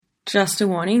Just a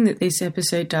warning that this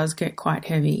episode does get quite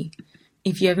heavy.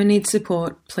 If you ever need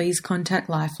support, please contact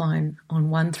Lifeline on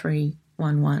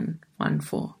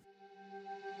 131114.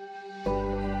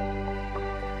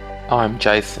 I'm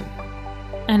Jason.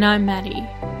 And I'm Maddie.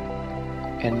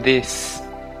 And this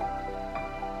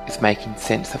is Making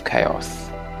Sense of Chaos.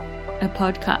 A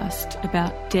podcast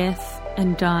about death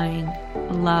and dying,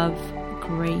 love,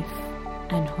 grief,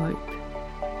 and hope.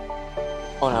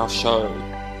 On our show,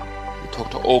 we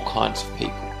talk to all kinds of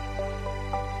people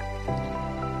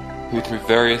who, through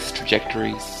various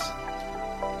trajectories,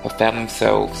 have found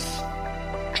themselves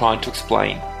trying to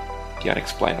explain the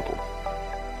unexplainable.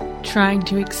 Trying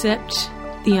to accept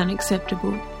the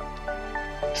unacceptable.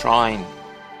 Trying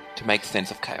to make sense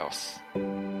of chaos.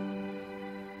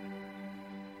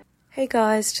 Hey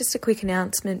guys, just a quick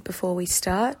announcement before we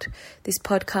start. This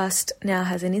podcast now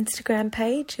has an Instagram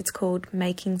page. It's called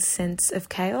Making Sense of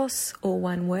Chaos, all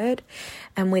one word.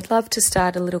 And we'd love to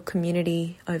start a little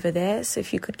community over there. So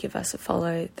if you could give us a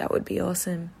follow, that would be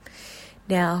awesome.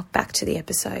 Now, back to the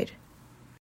episode.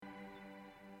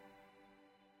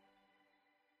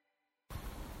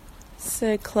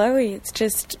 So Chloe, it's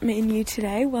just me and you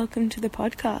today. Welcome to the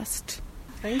podcast.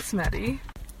 Thanks, Maddie.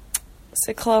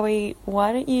 So Chloe,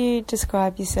 why don't you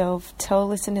describe yourself, tell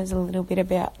listeners a little bit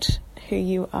about who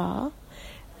you are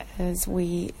as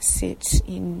we sit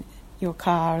in your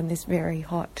car on this very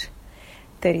hot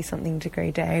 30-something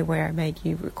degree day where I made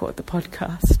you record the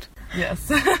podcast. Yes.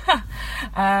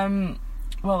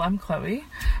 Well, I'm Chloe.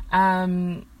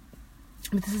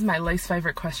 This is my least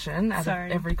favourite question out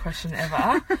of every question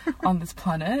ever on this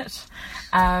planet.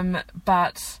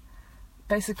 But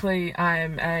basically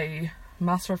I'm a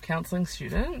Master of Counselling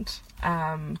student.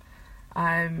 I'm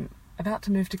about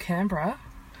to move to Canberra,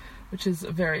 which is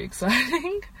very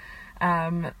exciting,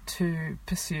 to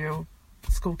pursue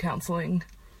school counselling.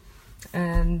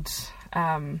 And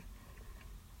again,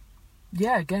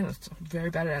 I'm very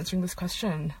bad at answering this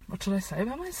question. What should I say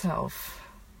about myself?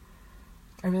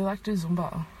 I really like to do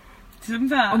Zumba.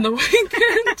 Zumba? On the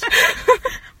weekend.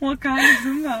 What kind of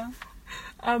Zumba?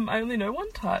 I only know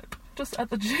one type, just at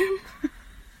the gym.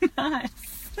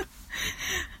 Nice.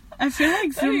 I feel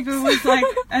like Zumba was like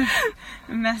a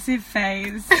massive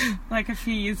phase like a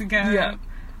few years ago.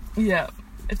 Yeah,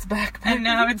 it's back. And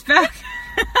now it's back.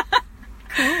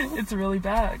 Cool. It's really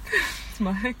back.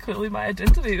 It's clearly my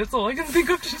identity. That's all I can think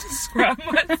of to describe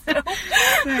myself.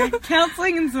 So,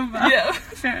 counselling and Zumba. Yeah.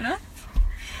 Fair enough.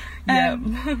 Yeah.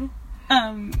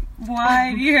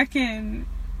 Why do you reckon,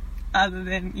 other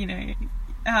than,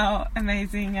 our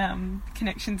amazing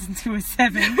connections into a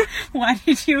 7, why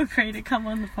did you agree to come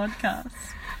on the podcast?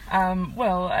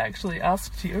 Well, I actually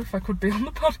asked you if I could be on the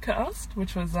podcast,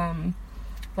 which was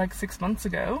like 6 months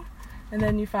ago, and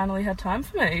then you finally had time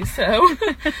for me, so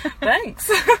thanks.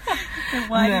 So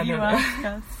why did you ask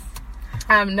us?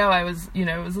 No, I was,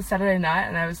 it was a Saturday night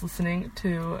and I was listening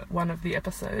to one of the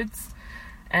episodes,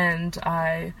 and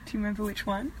Do you remember which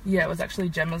one? Yeah, it was actually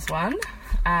Gemma's one.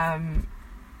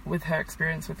 With her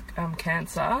experience with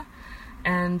cancer,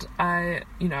 and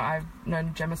I've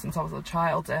known Gemma since I was a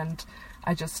child, and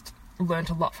I just learnt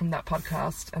a lot from that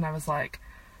podcast, and I was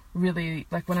really,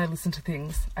 when I listen to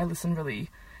things, I listen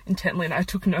really intently, and I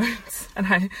took notes, and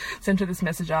I sent her this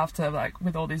message after,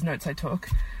 with all these notes I took,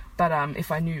 but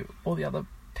if I knew all the other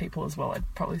people as well, I'd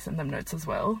probably send them notes as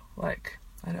well. I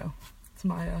know, it's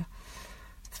my,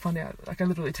 it's funny, I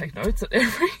literally take notes at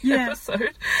every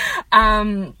episode.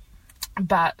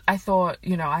 But I thought,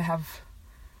 I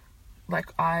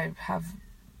have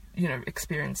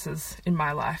experiences in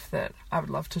my life that I would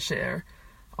love to share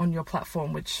on your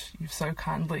platform, which you've so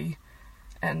kindly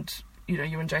and, you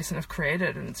and Jason have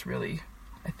created. And it's really,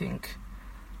 I think,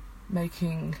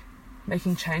 making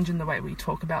change in the way we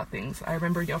talk about things. I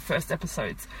remember in your first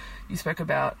episodes, you spoke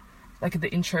about,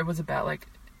 the intro was about,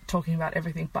 talking about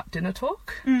everything but dinner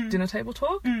talk, dinner table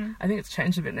talk. I think it's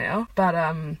changed a bit now. But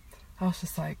I was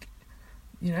just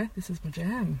this is my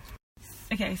jam.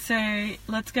 Okay, so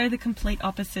let's go the complete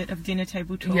opposite of dinner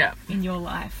table talk in your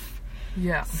life.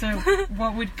 Yeah. So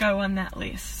what would go on that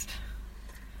list?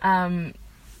 The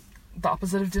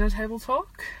opposite of dinner table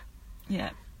talk?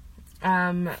 Yeah.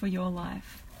 For your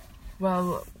life.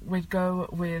 Well, we'd go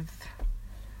with,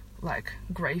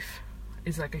 grief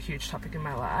is, a huge topic in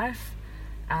my life.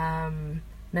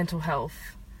 Mental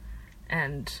health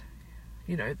and,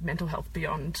 mental health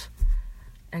beyond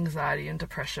anxiety and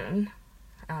depression,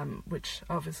 which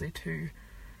are obviously two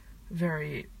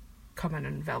very common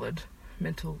and valid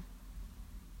mental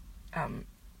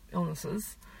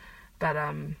illnesses, but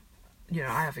I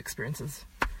have experiences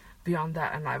beyond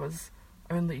that, and I was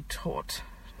only taught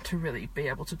to really be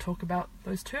able to talk about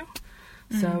those two.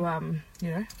 So,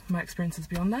 you know, my experiences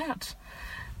beyond that.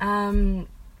 And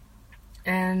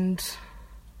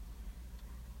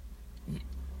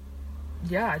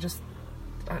yeah, I just...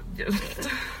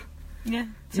 Yeah,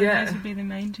 so those would be the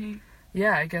main two.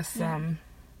 Yeah, I guess, the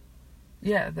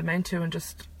main two, and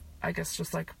just, I guess,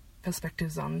 just, like,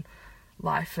 perspectives on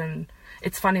life. And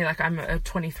it's funny, like, I'm a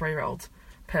 23-year-old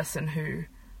person who,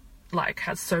 like,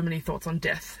 has so many thoughts on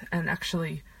death, and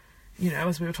actually, you know,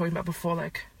 as we were talking about before,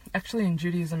 like, actually in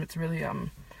Judaism, it's really,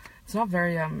 it's not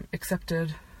very,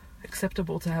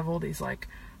 acceptable to have all these, like,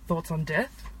 thoughts on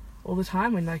death all the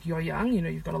time when, like, you're young, you know,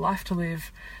 you've got a life to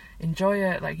live, enjoy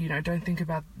it, like, you know, don't think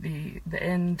about the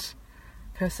end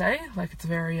per se, like, it's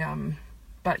very,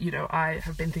 but, you know, I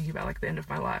have been thinking about, like, the end of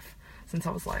my life since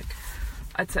I was, like,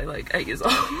 I'd say, like, 8 years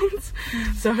old.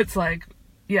 So it's like,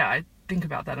 yeah, I think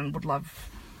about that and would love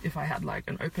if I had, like,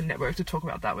 an open network to talk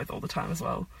about that with all the time as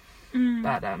well.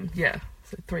 But, yeah,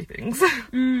 so 3 things.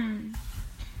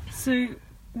 So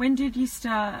when did you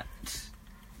start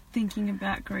thinking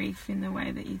about grief in the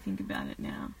way that you think about it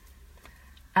now?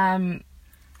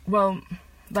 Well,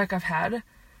 like, I've had,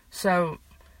 so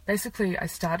basically I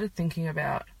started thinking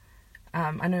about,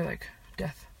 I know, like,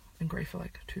 death and grief are,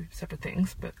 like, 2 separate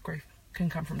things, but grief can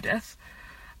come from death.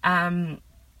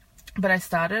 But I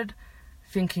started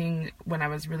thinking when I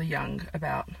was really young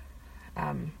about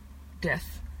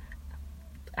death,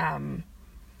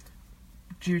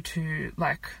 due to,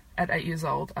 like, at 8 years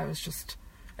old, I was just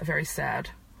a very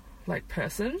sad, like,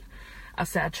 person, a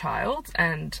sad child,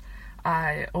 and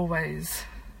I always,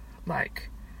 like,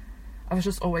 I was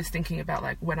just always thinking about,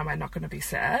 like, when am I not going to be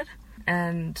sad?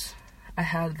 And I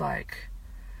had, like,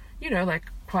 you know, like,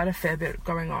 quite a fair bit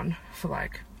going on for,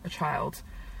 like, a child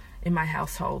in my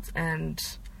household. And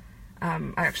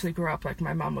I actually grew up, like,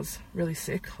 my mum was really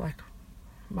sick, like,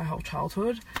 my whole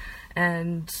childhood.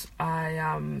 And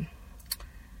I,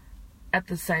 at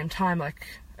the same time, like,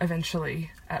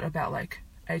 eventually at about, like,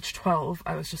 age 12,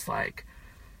 I was just like,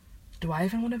 do I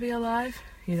even want to be alive?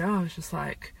 You know, I was just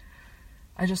like,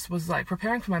 I just was, like,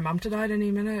 preparing for my mum to die at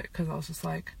any minute, because I was just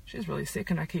like, she's really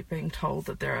sick, and I keep being told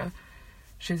that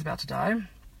she's about to die.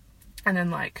 And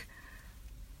then, like,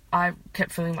 I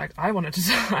kept feeling like I wanted to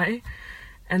die.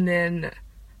 And then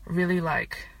really,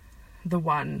 like, the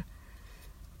one,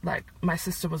 like, my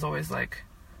sister was always, like,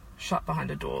 shut behind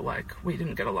a door. Like, we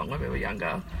didn't get along when we were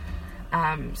younger.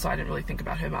 So I didn't really think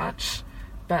about her much.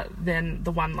 But then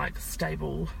the one, like,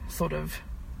 stable sort of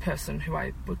person who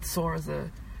I saw as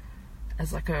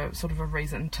like a sort of a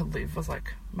reason to live was,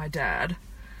 like, my dad.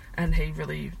 And he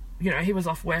really, you know, he was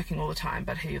off working all the time,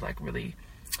 but he, like, really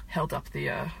held up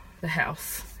the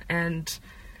house. And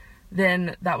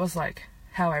then that was, like,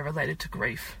 how I related to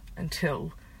grief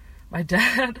until my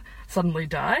dad suddenly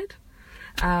died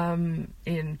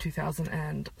in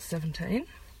 2017.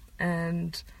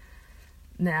 And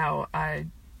now I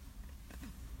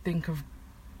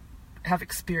have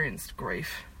experienced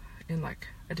grief in, like,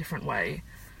 a different way.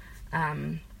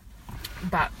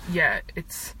 But yeah,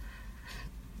 it's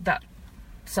that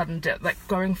sudden death, like,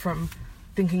 going from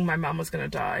thinking my mum was going to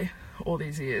die all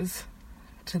these years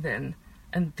to then,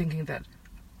 and thinking that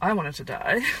I wanted to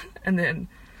die, and then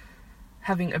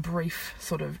having a brief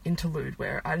sort of interlude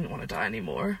where I didn't want to die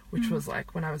anymore, which was,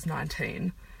 like, when I was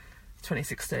 19,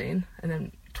 2016, and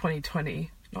then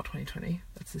 2020,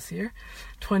 that's this year,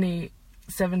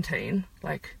 2017,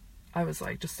 like, I was,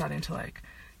 like, just starting to, like,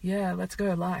 yeah, let's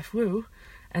go, life, woo.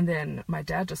 And then my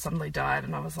dad just suddenly died,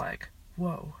 and I was like,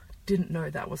 whoa, didn't know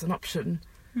that was an option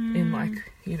in,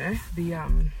 like, you know, the,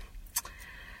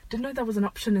 didn't know that was an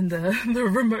option in the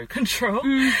remote control,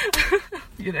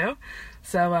 you know?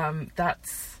 So,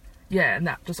 that's, yeah, and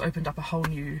that just opened up a whole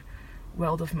new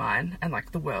world of mine, and,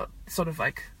 like, the world, sort of,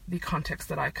 like, the context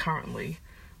that I currently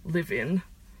live in,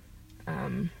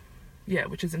 yeah,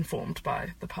 which is informed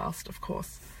by the past, of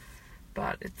course,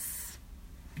 but it's,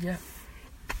 yeah,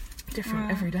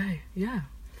 different every day. Yeah.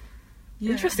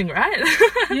 Interesting, right?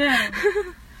 Yeah.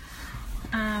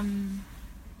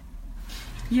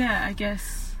 Yeah, I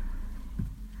guess,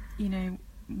 you know,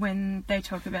 when they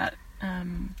talk about,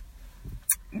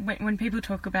 when people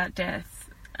talk about death,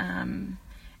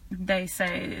 they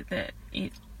say that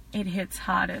it hits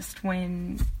hardest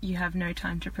when you have no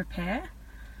time to prepare.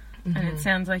 And it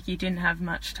sounds like you didn't have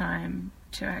much time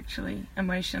to actually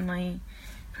emotionally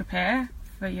prepare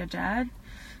for your dad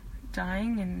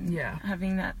dying, and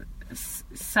having that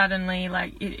suddenly,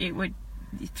 like, it would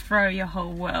throw your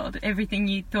whole world, everything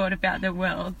you thought about the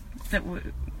world that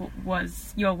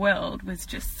was your world was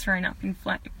just thrown up in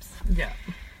flames. Yeah,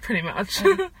 pretty much.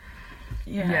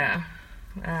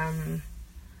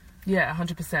 Yeah,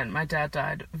 100%. My dad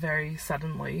died very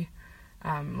suddenly.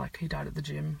 Like, he died at the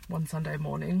gym one Sunday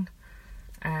morning.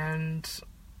 And,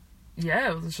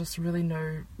 yeah, it was just really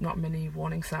not many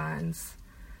warning signs.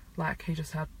 Like, he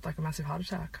just had, like, a massive heart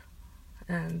attack.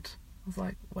 And I was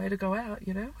like, way to go out,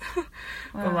 you know? Wow.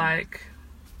 But, like,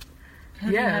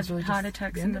 Have yeah, you it had was really heart just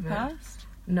attacks the in end the of it. past?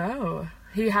 No.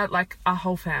 He had, like, a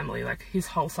whole family, like, his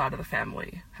whole side of the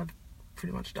family have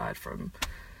pretty much died from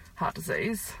heart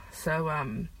disease. So,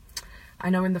 I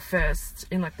know in the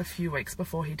few weeks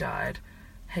before he died,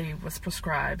 he was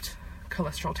prescribed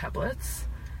cholesterol tablets,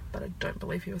 but I don't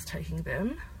believe he was taking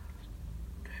them.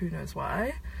 Who knows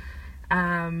why.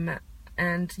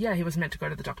 And, yeah, he was meant to go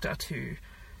to the doctor to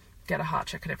get a heart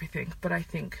check and everything, but I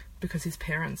think because his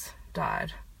parents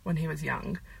died when he was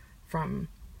young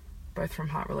both from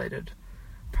heart-related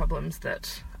problems,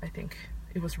 that I think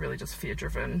it was really just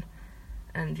fear-driven.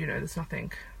 And, you know, there's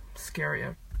nothing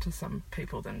scarier to some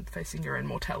people than facing your own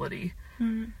mortality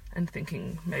and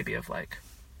thinking maybe of, like,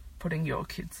 putting your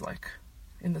kids, like,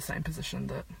 in the same position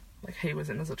that, like, he was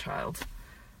in as a child,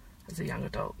 as a young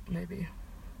adult, maybe.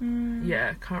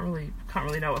 Yeah, can't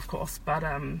really know, of course, but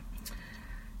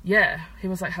yeah, he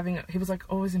was like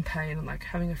always in pain and, like,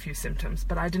 having a few symptoms,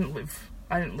 but I didn't live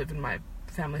in my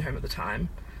family home at the time.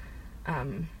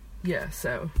 Yeah,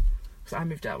 so I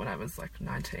moved out when I was, like,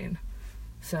 19.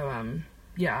 So,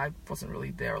 yeah, I wasn't really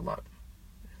there a lot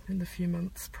in the few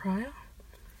months prior.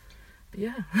 But,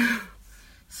 yeah.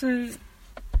 So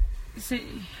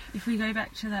if we go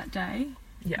back to that day,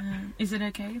 Yeah. Is it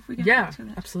okay if we go Yeah, back to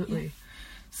that? absolutely. Yeah.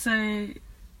 So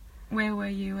where were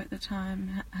you at the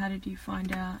time? How did you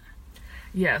find out?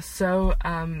 Yeah, so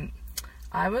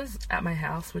I was at my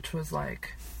house, which was,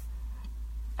 like,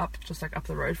 up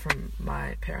the road from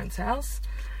my parents' house,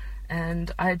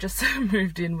 and I had just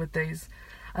moved in with these.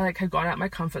 I, like, had gone out my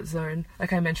comfort zone.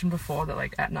 Like I mentioned before, that,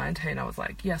 like, at 19 I was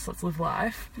like, yes, let's live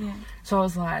life. Yeah. So I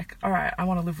was like, all right, I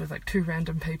want to live with, like, 2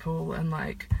 random people and,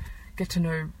 like, get to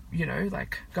know, you know,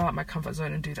 like, go out my comfort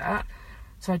zone and do that.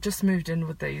 So I just moved in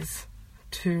with these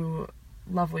 2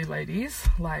 lovely ladies.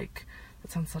 Like,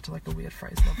 that sounds such like a weird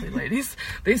phrase, lovely ladies.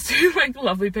 These 2, like,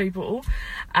 lovely people.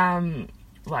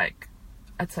 Like,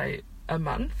 I'd say a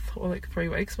month or, like, 3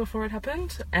 weeks before it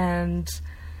happened. And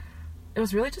it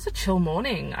was really just a chill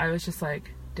morning. I was just,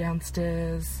 like,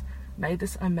 downstairs, made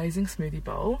this amazing smoothie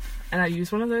bowl, and I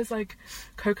used one of those, like,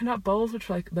 coconut bowls, which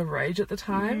were, like, the rage at the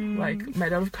time, like,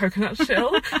 made out of coconut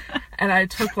shell. And I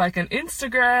took, like, an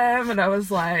Instagram, and I was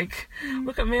like,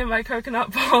 look at me in my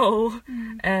coconut bowl.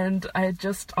 And I had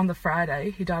just, on the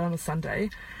Friday, he died on a Sunday,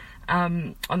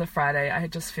 on the Friday I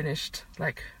had just finished,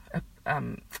 like,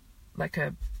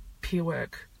 a peer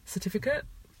work certificate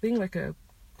thing, like a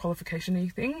qualification-y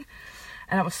thing,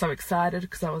 and I was so excited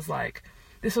because I was like,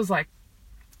 this was, like,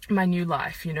 my new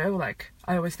life, you know, like,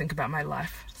 I always think about my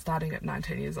life starting at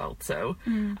 19 years old, so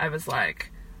I was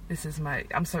like,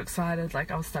 I'm so excited.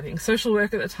 Like, I was studying social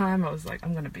work at the time. I was like,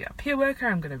 I'm going to be a peer worker,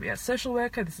 I'm going to be a social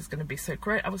worker, this is going to be so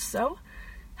great. I was so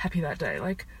happy that day,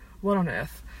 like, what on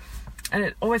earth? And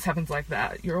it always happens like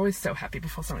that. You're always so happy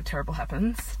before something terrible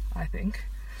happens, I think.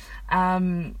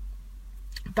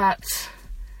 But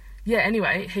yeah,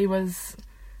 anyway, he always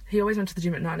went to the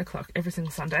gym at 9 o'clock every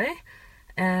single Sunday,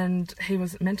 and he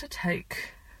was meant to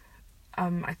take,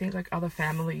 I think, like, other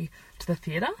family to the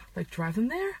theatre, like, drive them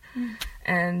there,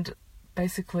 and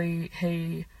basically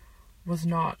he was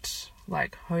not,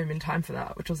 like, home in time for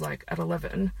that, which was, like, at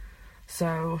 11,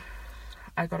 so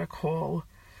I got a call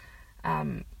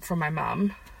from my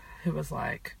mum, who was,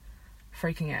 like,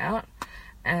 freaking out,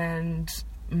 and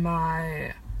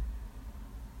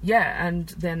and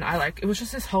then it was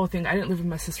just this whole thing. I didn't live with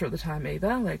my sister at the time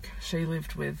either. Like, she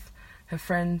lived with her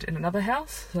friend in another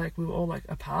house. So, like, we were all, like,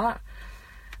 apart.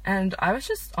 And I was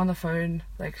just on the phone,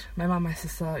 like, my mum, my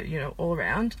sister, you know, all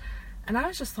around. And I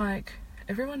was just like,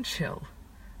 everyone chill.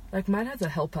 Like, my dad's a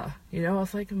helper, you know. I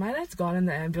was like, my dad's gone in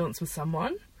the ambulance with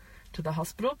someone to the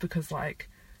hospital because, like,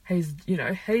 he's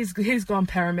gone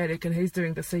paramedic and he's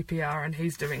doing the CPR and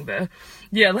he's doing the,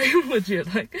 like,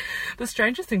 legit, like, the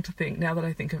strangest thing to think now that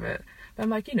I think of it. But I'm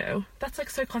like, you know, that's, like,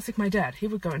 so classic my dad. He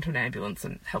would go into an ambulance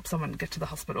and help someone get to the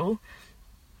hospital.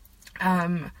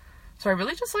 So I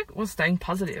really just, like, was staying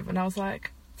positive, and I was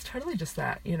like, it's totally just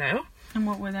that, you know? And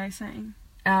what were they saying?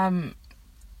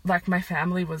 Like, my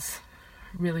family was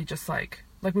really just, like,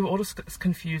 we were all just as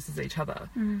confused as each other.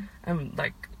 And,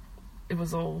 like, it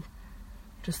was all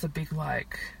just a big,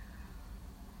 like,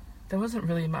 there wasn't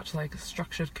really much, like,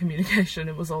 structured communication.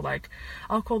 It was all like,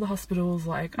 I'll call the hospitals,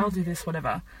 like, I'll do this,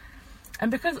 whatever. And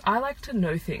because I like to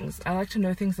know things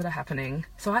that are happening,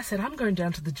 so I said, I'm going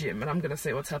down to the gym and I'm going to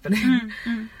see what's happening.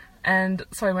 And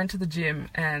so I went to the gym,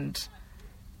 and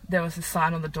there was a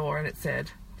sign on the door, and it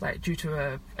said, like, due to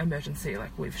a emergency,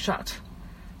 like, we've shut.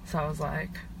 So I was like,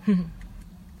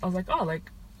 oh,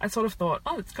 like, I sort of thought,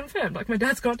 oh, it's confirmed, like, my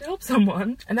dad's gone to help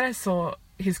someone. And then I saw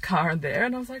his car in there,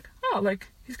 and I was like, oh, like,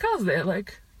 his car's there,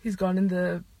 like, he's gone in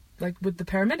the, like, with the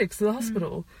paramedics to the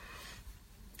hospital.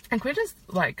 And can we just,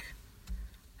 like,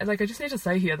 I just need to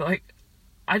say here that, like,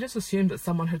 I just assumed that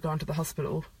someone had gone to the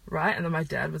hospital, right? And that my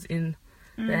dad was in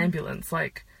the ambulance.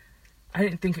 Like, I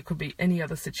didn't think it could be any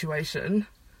other situation,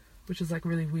 which is, like,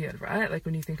 really weird, right? Like,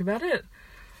 when you think about it.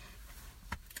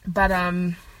 But,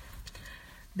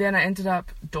 then I ended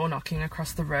up door knocking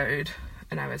across the road,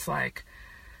 and I was, like,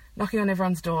 knocking on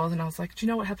everyone's doors, and I was like, do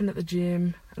you know what happened at the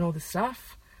gym? And all this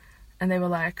stuff. And they were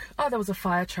like, oh, there was a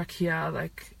fire truck here.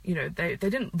 Like, you know, they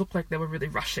didn't look like they were really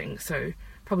rushing, so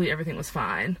probably everything was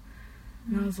fine.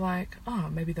 And I was like, oh,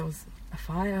 maybe there was a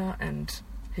fire, and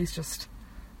he's just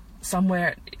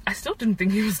somewhere. I still didn't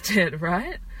think he was dead,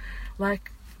 right?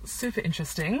 Like, super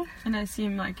interesting. And I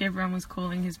assume, like, everyone was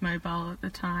calling his mobile at the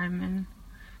time and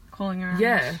calling around.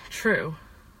 Yeah, true.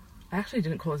 I actually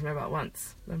didn't call his mobile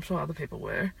once. I'm sure other people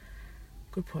were.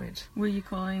 Good point. Were you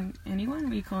calling anyone?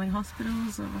 Were you calling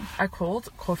hospitals? Or? I called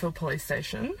Caulfield Police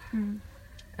Station, and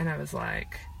I was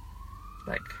like,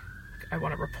 I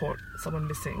want to report someone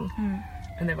missing.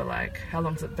 And they were like, how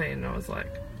long's it been? And I was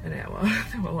like, an hour.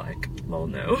 They were like, lol,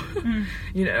 no.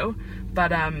 You know?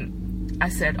 But I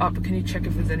said, oh, but can you check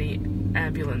if there's any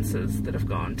ambulances that have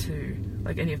gone to,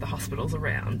 like, any of the hospitals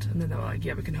around? And then they were like,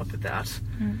 yeah, we can help with that.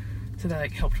 So they,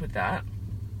 like, helped with that.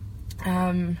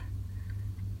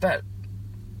 But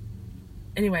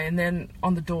anyway, and then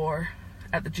on the door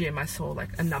at the gym, I saw,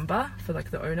 like, a number for,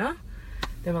 like, the owner.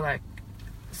 They were like,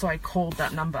 so I called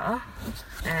that number,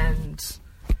 and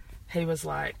he was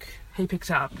like, he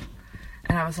picked up,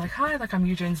 and I was like, hi, like, I'm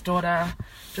Eugene's daughter,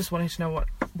 just wanting to know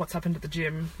what's happened at the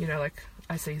gym, you know, like,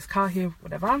 I see his car here,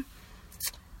 whatever.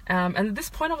 And at this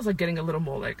point I was, like, getting a little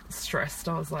more, like, stressed.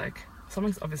 I was like,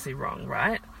 something's obviously wrong,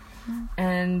 right?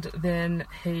 And then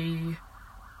he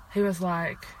was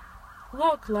like,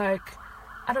 look, like,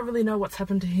 I don't really know what's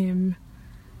happened to him,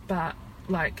 but,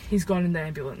 like, he's gone in the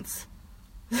ambulance.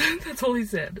 That's all he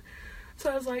said. So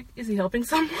I was like, is he helping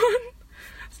someone?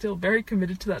 Still very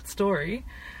committed to that story.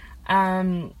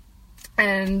 And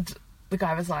the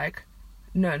guy was like,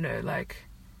 no, like,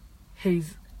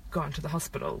 he's gone to the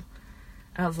hospital.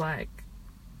 I was like,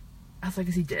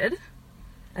 is he dead?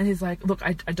 And he's like, look,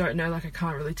 I don't know, like, I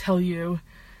can't really tell you.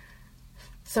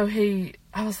 So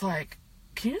I was like,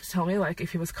 can you just tell me, like,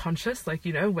 if he was conscious, like,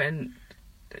 you know, when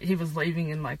he was leaving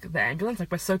in, like, the ambulance?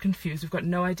 Like, we're so confused, we've got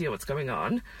no idea what's going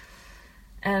on.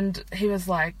 And he was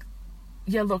like,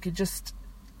 yeah, look,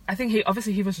 I think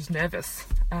he was just nervous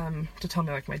to tell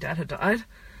me, like, my dad had died.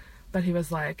 But he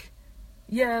was like,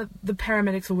 yeah, the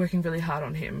paramedics were working really hard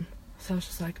on him. So I was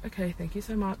just like, okay, thank you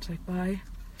so much, like, bye.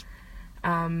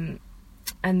 And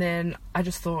then I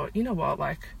just thought, you know what,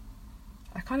 like,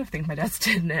 I kind of think my dad's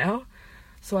dead now.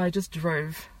 So I just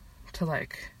drove to,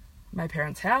 like, my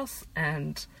parents' house,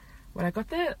 and when I got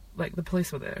there, like, the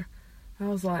police were there. And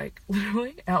I was like,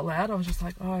 literally, out loud, I was just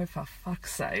like, oh, for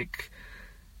fuck's sake.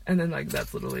 And then, like,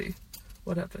 that's literally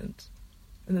what happened.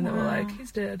 And then they were like,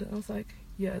 he's dead. I was like,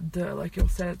 yeah, duh, like, you're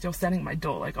standing at my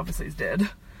door, like, obviously he's dead.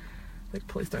 Like,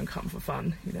 police don't come for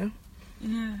fun, you know?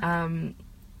 Yeah.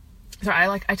 So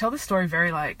I tell this story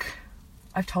very, like,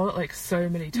 I've told it, like, so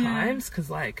many times,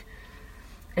 because, like,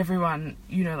 everyone,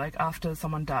 you know, like, after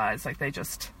someone dies, like,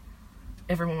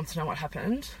 everyone wants to know what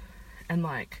happened. And,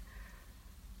 like,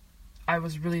 I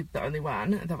was really the only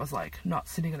one that was, like, not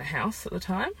sitting in a house at the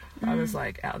time. I was,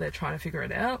 like, out there trying to figure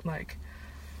it out, like,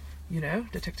 you know,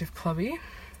 Detective Clubby.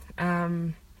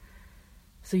 So,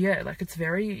 yeah, like, it's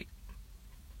very,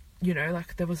 you know,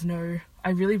 like, I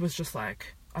really was just,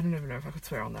 like, I don't even know if I could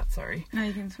swear on that, sorry. No,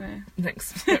 you can swear.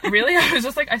 Thanks. But really, I was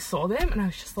just, like, I saw them, and I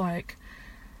was just, like,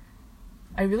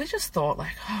 I really just thought,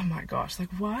 like, oh my gosh, like,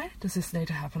 why does this need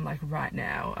to happen, like, right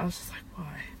now? I was just like,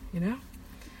 why, you know?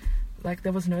 Like,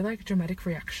 there was no, like, dramatic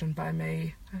reaction by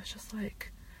me. I was just,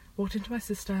 like, walked into my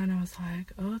sister, and I was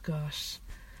like, oh gosh,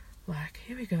 like,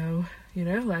 here we go, you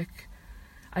know? Like,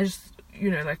 I just,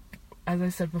 you know, like, as I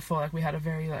said before, like, we had a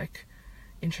very, like,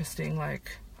 interesting,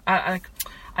 like,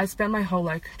 I spent my whole,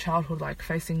 like, childhood, like,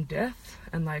 facing death,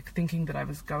 and, like, thinking that I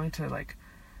was going to, like,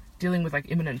 dealing with, like,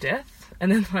 imminent death,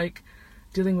 and then, like,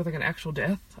 dealing with, like, an actual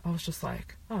death. I was just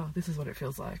like, oh, this is what it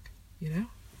feels like, you know?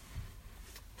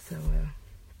 So,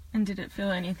 And did it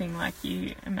feel anything like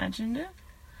you imagined it?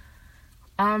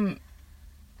 I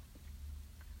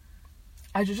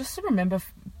just remember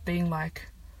being like,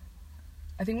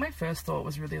 I think my first thought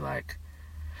was really like,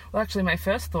 Well, actually, my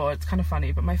first thought, it's kind of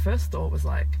funny, but my first thought was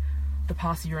like the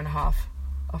past year and a half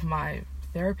of my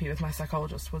therapy with my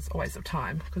psychologist was a waste of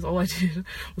time, because all I did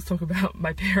was talk about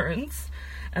my parents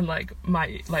and like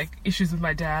my like issues with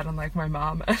my dad and like my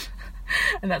mum.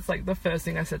 And that's like the first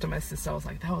thing I said to my sister. I was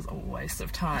like, that was a waste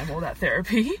of time, all that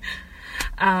therapy.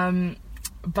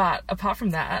 But apart from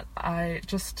that, I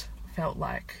just felt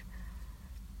like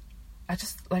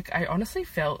I honestly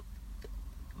felt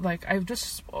like I was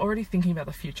just already thinking about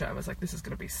the future. I was like, this is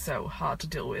going to be so hard to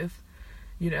deal with.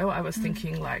 You know, I was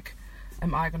thinking like,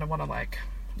 am I going to want to like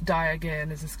die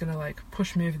again? Is this going to like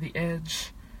push me over the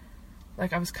edge?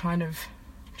 Like I was kind of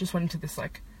just went into this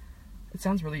like, it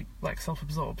sounds really like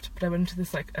self-absorbed, but I went into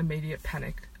this like immediate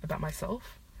panic about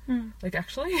myself. Like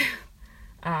actually,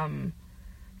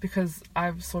 because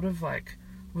I've sort of like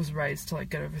was raised to like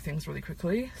get over things really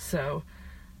quickly. So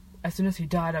as soon as he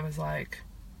died, I was like,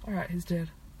 all right, he's dead.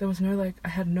 There was no like, I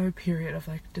had no period of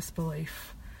like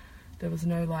disbelief. There was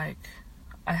no like,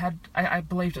 I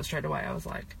believed it straight away. I was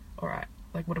like, all right,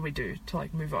 like what do we do to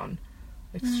like move on?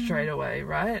 Like straight away,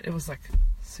 right? It was like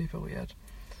super weird.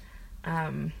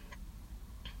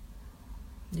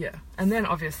 Yeah. And then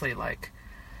obviously like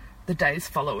the days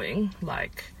following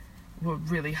like were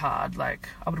really hard. Like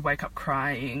I would wake up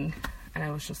crying and I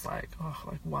was just like, oh,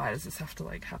 like why does this have to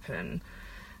like happen?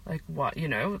 Like what, you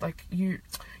know, like you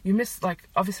miss, like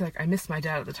obviously like I missed my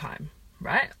dad at the time,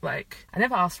 right? Like I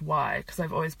never asked why, because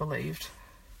I've always believed,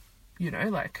 you know,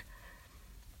 like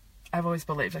I've always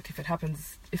believed like if it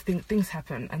happens, if things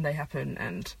happen and they happen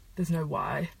and there's no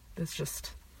why, there's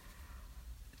just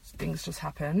things just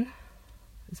happen,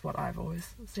 is what I've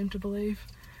always seemed to believe.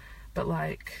 But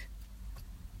like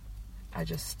I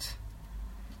just,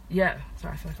 yeah,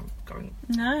 sorry, I feel like I'm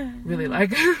going really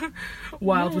like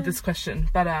wild with this question,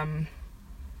 but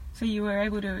so you were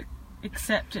able to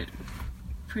accept it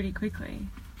pretty quickly,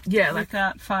 yeah, like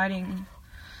without fighting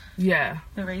the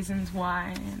reasons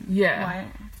why and why.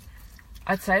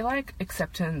 I'd say like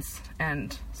acceptance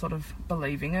and sort of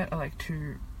believing it are like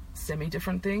two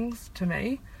semi-different things to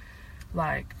me.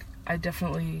 Like I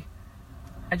think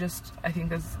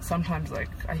there's sometimes like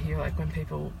I hear like when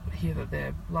people hear that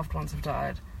their loved ones have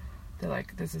died, they're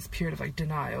like, there's this period of like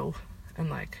denial and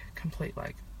like complete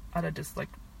like utter just like,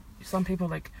 some people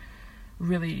like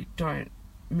really don't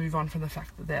move on from the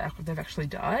fact that they've actually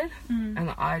died.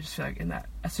 And I just feel like in that,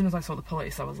 as soon as I saw the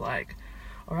police, I was like,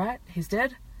 all right, he's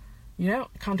dead, you know,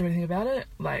 can't do anything about it,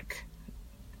 like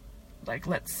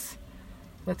let's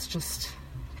just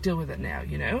deal with it now,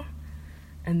 you know.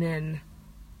 And then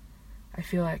I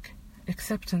feel like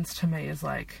acceptance to me is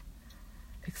like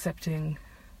accepting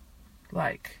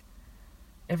like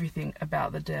everything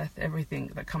about the death,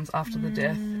 everything that comes after the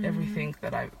death, everything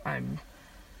that I'm,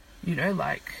 you know,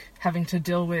 like having to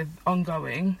deal with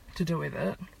ongoing to deal with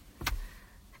it.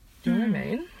 Do you know what I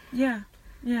mean? Yeah.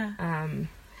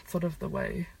 Sort of the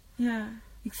way. Yeah.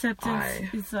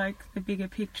 Acceptance is like the bigger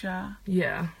picture.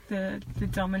 Yeah. The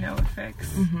domino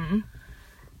effects.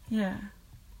 Yeah.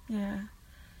 Yeah.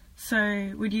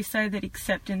 So would you say that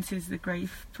acceptance is the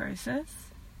grief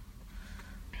process?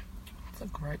 That's a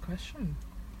great question.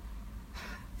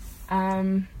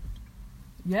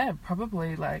 Yeah,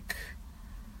 probably like,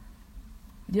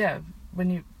 when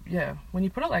you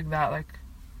put it like that, like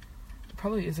it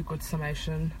probably is a good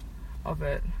summation of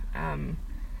it.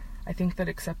 I think that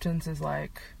acceptance is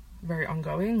like very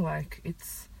ongoing, like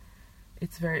it's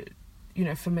very, you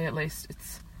know, for me at least,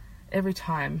 it's every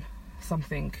time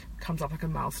something comes up like a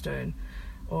milestone,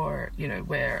 or, you know,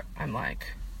 where I'm like,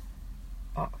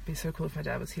 oh, it'd be so cool if my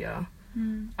dad was here.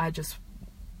 I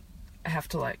have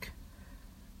to like,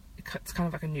 it's kind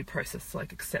of like a new process to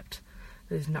like accept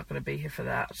that he's not going to be here for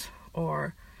that.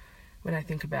 Or when I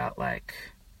think about like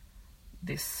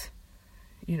this,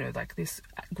 you know, like this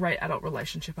great adult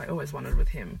relationship I always wanted with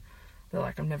him that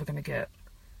like I'm never going to get,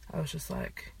 I was just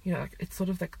like, you know, like it's sort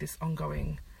of like this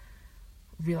ongoing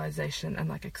realization, and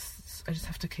like I just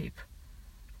have to keep,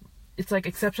 it's like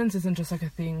acceptance isn't just like a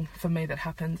thing for me that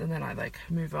happens and then I like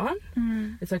move on.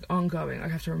 It's like ongoing. I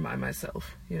have to remind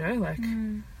myself, you know, like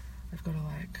I've got to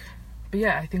like, but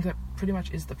yeah, I think that pretty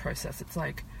much is the process. It's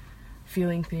like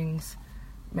feeling things,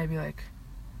 maybe like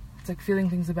it's like feeling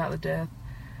things about the death,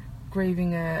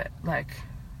 grieving it, like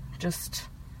just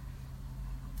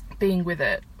being with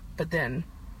it, but then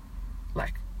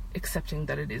like accepting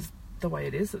that it is the way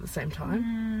it is at the same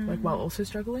time, like while also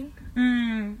struggling.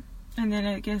 And then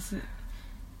I guess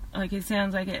like it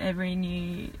sounds like at every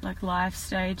new like life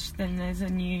stage, then there's a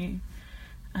new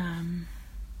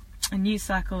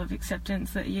cycle of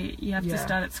acceptance that you have to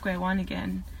start at square one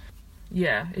again.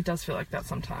 Yeah, it does feel like that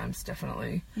sometimes,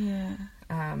 definitely. Yeah.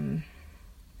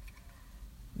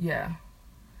 yeah,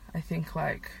 I think,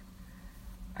 like,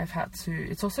 I've had to...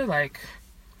 It's also, like,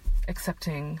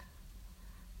 accepting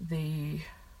the...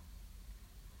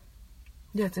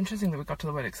 Yeah, it's interesting that we got to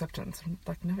the word acceptance.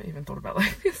 Like, never even thought about,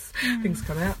 like, this. Things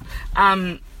come out.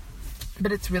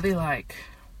 But it's really, like...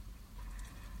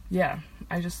 Yeah,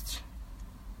 I just...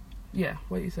 Yeah,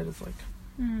 what you said is, like,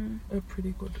 a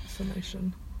pretty good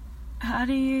summation. How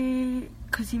do you...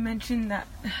 Because you mentioned that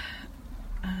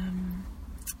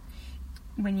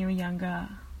when you were younger,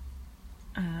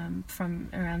 from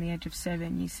around the age of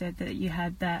 7, you said that you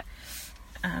had that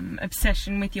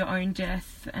obsession with your own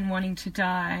death and wanting to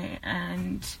die,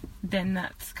 and then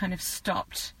that's kind of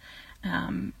stopped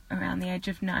around the age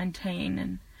of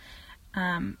 19.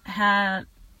 And how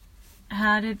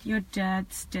did your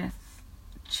dad's death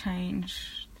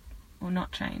change or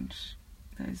not change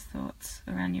those thoughts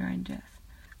around your own death?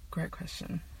 Great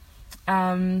question.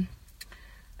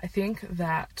 I think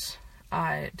that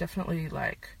I definitely,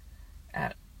 like,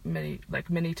 at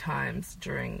many times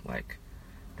during, like,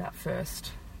 that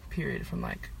first period from,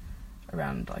 like,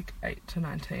 around, like, 8 to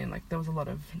 19, like, there was a lot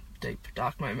of deep,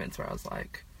 dark moments where I was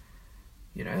like,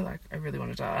 you know, like, I really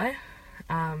want to die.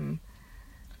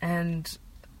 And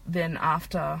then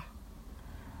after,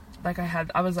 like,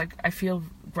 I feel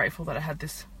grateful that I had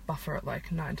this buffer at,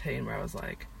 like, 19 where I was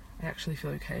like, I actually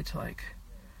feel okay to, like,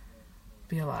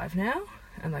 be alive now.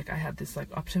 And, like, I had this, like,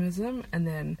 optimism. And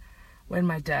then when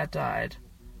my dad died,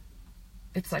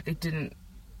 it's like it didn't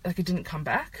come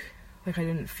back. Like, I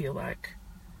didn't feel like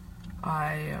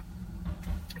I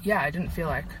didn't feel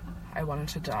like I wanted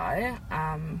to die.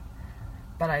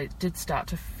 But I did start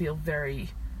to feel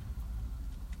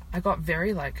I got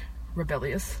very, like,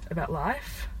 rebellious about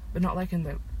life, but not, like, in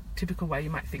the typical way you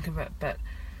might think of it. But,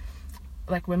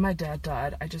 like, when my dad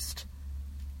died,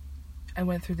 I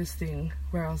went through this thing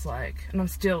where I was like, and I'm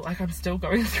still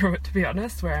going through it, to be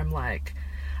honest, where I'm like,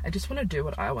 I just want to do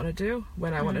what I want to do,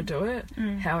 when I want to do it,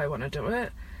 how I want to do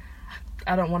it.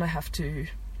 I don't want to have to,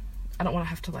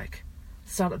 like,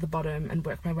 start at the bottom and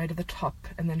work my way to the top,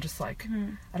 and then just, like,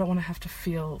 I don't want to have to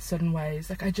feel certain ways.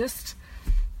 Like, I just,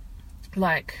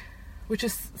 like, which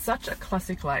is such a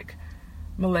classic, like,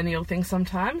 millennial thing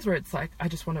sometimes, where it's like, I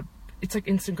just want to, it's like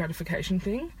instant gratification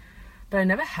thing. But I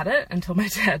never had it until my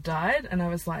dad died, and I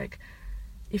was like,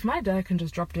 if my dad can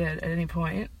just drop dead at any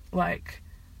point, like,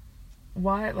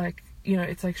 why, like, you know,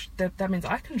 it's like, that means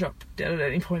I can drop dead at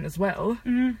any point as well,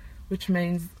 which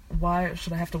means why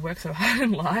should I have to work so hard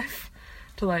in life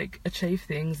to, like, achieve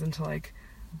things and to, like,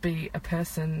 be a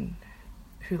person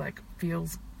who, like,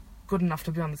 feels good enough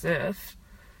to be on this earth?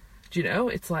 Do you know?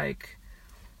 It's like,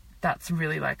 that's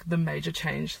really, like, the major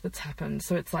change that's happened.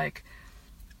 So it's like,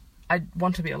 I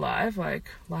want to be alive. Like,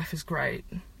 life is great,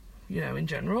 you know, in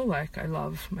general. Like, I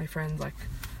love my friends. Like,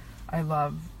 I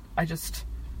love,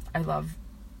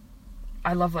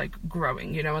 like,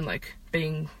 growing, you know, and, like,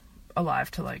 being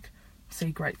alive to, like,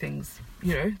 see great things,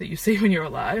 you know, that you see when you're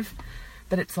alive.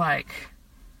 But it's like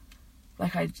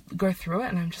I go through it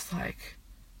and I'm just like,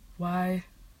 why?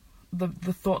 The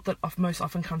thought that most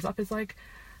often comes up is like,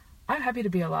 I'm happy to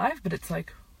be alive, but it's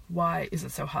like, why is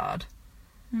it so hard?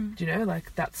 Do you know,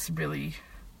 like, that's really...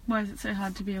 Why is it so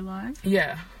hard to be alive?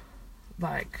 Yeah.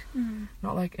 Like,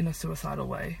 not, like, in a suicidal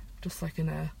way. Just, like, in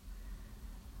a...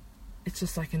 It's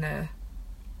just, like, in a...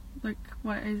 Like,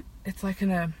 what is... It's, like,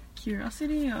 in a...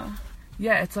 Curiosity, or...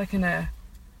 Yeah, it's, like, in a...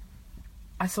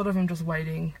 I sort of am just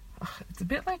waiting... it's a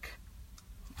bit, like...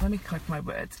 Let me collect my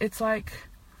words. It's, like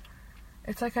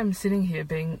I'm sitting here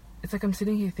being... It's, like, I'm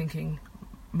sitting here thinking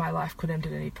my life could end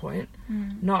at any point.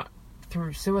 Not...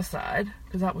 through suicide,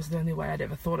 because that was the only way I'd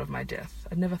ever thought of my death.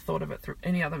 I'd never thought of it through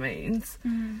any other means.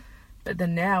 But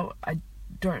then now I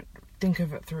don't think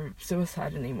of it through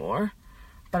suicide anymore,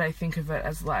 but I think of it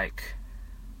as, like,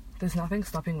 there's nothing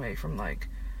stopping me from, like,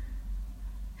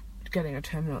 getting a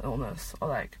terminal illness or,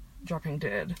 like, dropping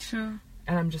dead. Sure.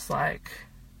 And I'm just like,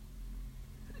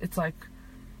 it's like,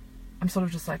 I'm sort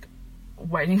of just, like,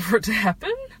 waiting for it to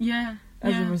happen. Yeah.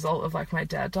 As a result of, like, my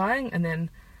dad dying, and then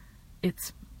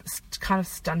it's kind of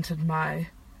stunted my,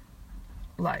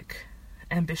 like,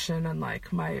 ambition and,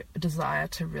 like, my desire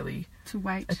to really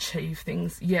achieve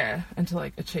things, and to,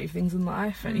 like, achieve things in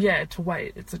life, and to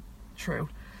wait. It's true,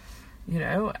 you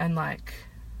know, and, like,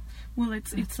 well,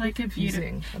 it's like a beautiful...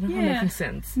 I don't know if I'm making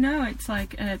sense. No, it's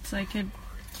like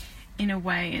in a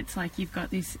way, it's like you've got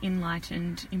this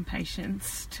enlightened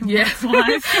impatience towards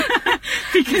life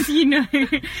because you know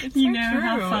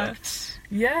how fucked.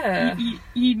 Yeah.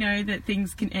 You know that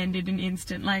things can end in an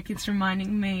instant. Like, it's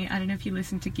reminding me, I don't know if you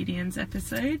listened to Gideon's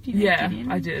episode. You know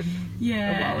Gideon? I did.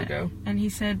 Yeah. A while ago. And he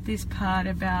said this part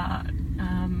about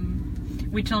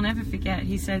which I'll never forget.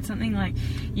 He said something like,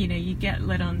 you know, you get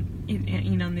let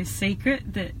in on this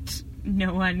secret that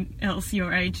no one else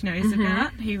your age knows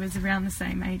about. He was around the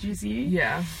same age as you.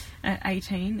 Yeah. At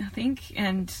 18, I think.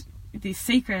 And this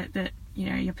secret that, you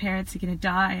know, your parents are going to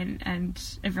die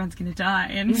and everyone's going to die.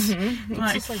 And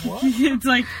like, it's just like, what? It's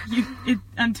like,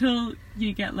 until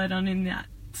you get let on in that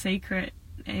secret,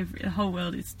 the whole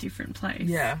world is a different place.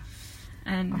 Yeah.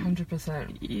 And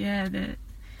 100%. Yeah.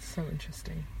 So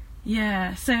interesting.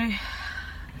 Yeah. So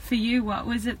for you, what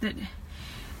was it that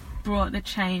brought the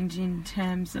change in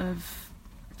terms of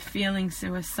feeling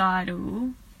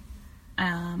suicidal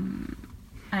and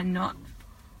not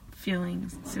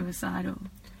feeling suicidal?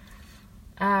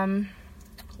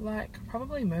 Like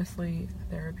probably mostly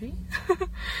therapy.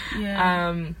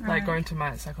 Yeah. Like going to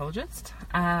my psychologist.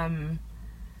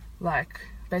 Like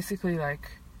basically like.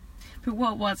 But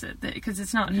what was it that, because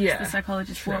it's not just the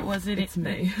psychologist, true. What was it? It's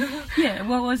me. Yeah,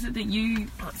 what was it that you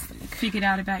figured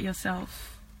out about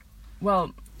yourself?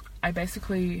 Well, I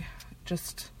basically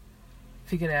just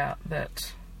figured out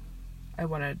that I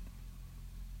wanted,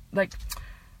 like,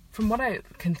 from what I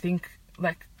can think,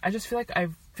 like, I just feel like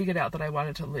I've figured out that I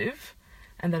wanted to live,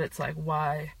 and that it's like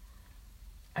why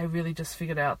I really just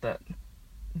figured out that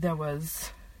there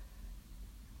was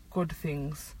good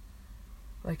things,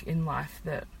 like, in life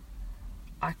that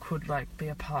I could, like, be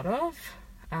a part of.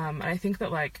 And I think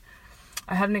that, like,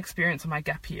 I had an experience on my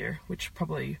gap year, which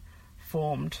probably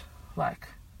formed, like,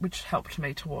 which helped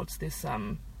me towards this,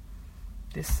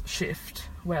 this shift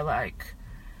where, like,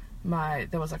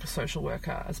 there was, like, a social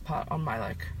worker as part on my,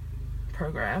 like,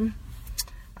 program.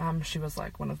 She was,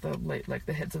 like, one of the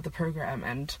the heads of the program,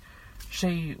 and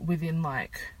she, within,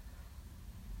 like,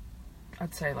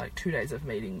 I'd say, like, 2 days of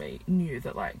meeting me, knew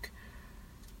that, like,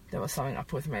 there was something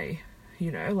up with me,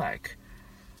 you know, like,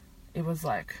 it was,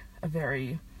 like,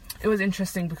 it was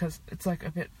interesting because it's, like,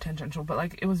 a bit tangential, but,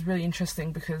 like, it was really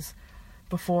interesting because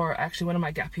before I actually went on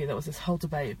my gap year, there was this whole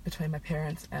debate between my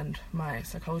parents and my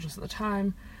psychologist at the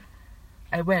time.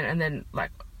 I went, and then,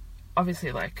 like,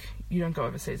 obviously, like, you don't go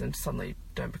overseas and suddenly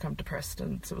don't become depressed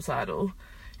and suicidal.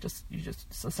 You're just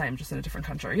it's the same, just in a different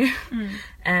country.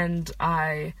 And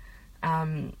I,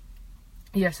 so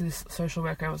this social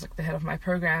worker was, like, the head of my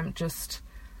program, just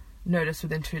noticed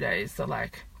within 2 days that,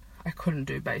 like, I couldn't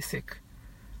do basic,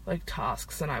 like,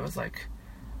 tasks, and I was, like,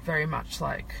 very much,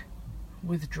 like,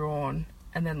 withdrawn.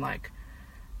 And then, like,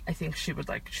 I think she would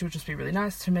just be really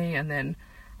nice to me, and then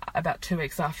about 2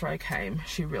 weeks after I came,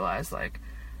 she realised, like,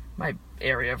 my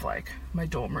area of, like, my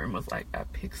dorm room was, like, a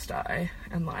pigsty,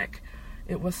 and, like,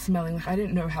 it was smelling, like, I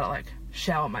didn't know how to, like,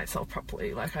 shower myself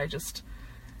properly. Like, I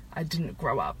didn't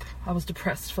grow up. I was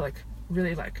depressed for, like,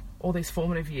 really, like, all these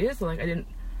formative years. Like, I didn't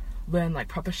learn, like,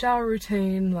 proper shower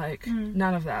routine, like,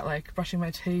 none of that, like, brushing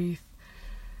my teeth,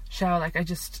 shower, like, I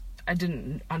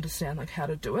didn't understand, like, how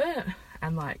to do it.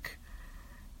 And, like,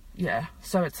 yeah,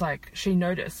 so it's like she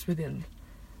noticed within,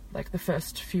 like, the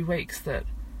first few weeks that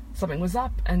something was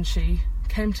up, and she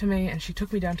came to me and she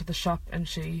took me down to the shop, and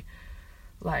she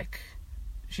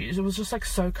was just, like,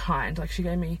 so kind. Like, she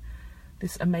gave me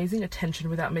this amazing attention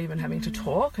without me even having to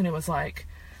talk. And it was like,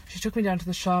 she took me down to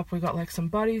the shop, we got, like, some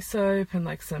body soap and,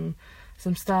 like, some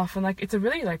stuff, and, like, it's a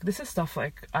really, like, this is stuff,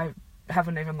 like, I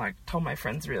haven't even, like, told my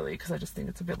friends really, because I just think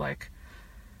it's a bit, like,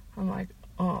 I'm like,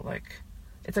 oh, like,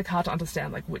 it's, like, hard to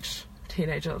understand, like, which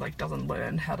teenager, like, doesn't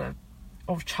learn how to,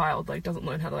 or child, like, doesn't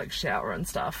learn how to, like, shower and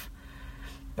stuff.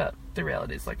 But the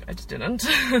reality is, like, I just didn't,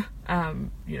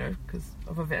 you know, because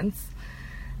of events.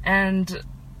 And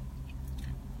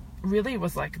really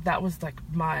was, like, that was, like,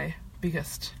 my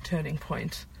biggest turning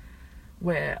point,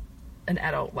 where an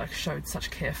adult, like, showed such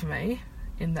care for me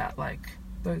in that, like,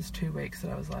 those 2 weeks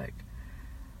that I was like,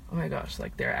 oh my gosh,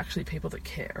 like, there are actually people that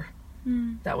care.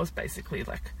 That was basically,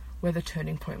 like, where the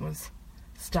turning point was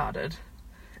started.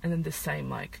 And then this same,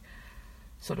 like,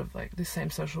 sort of, like, this same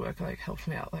social worker, like, helped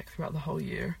me out, like, throughout the whole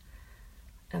year,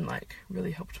 and, like,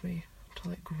 really helped me to,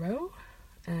 like, grow.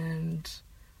 And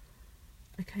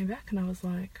I came back and I was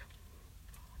like,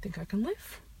 I think I can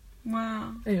live.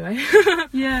 Wow. Anyway.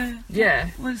 Yeah. Yeah.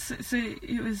 So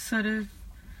it was sort of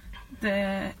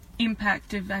the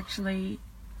impact of actually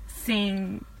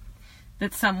seeing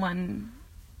that someone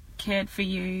cared for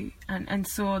you and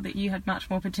saw that you had much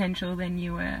more potential than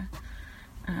you were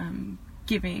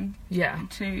giving. Yeah.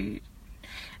 To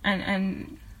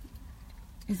and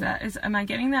am I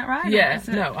getting that right? Yeah.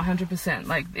 No, 100%.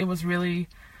 Like, it was really,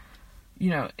 you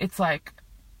know, it's like,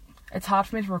 it's hard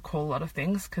for me to recall a lot of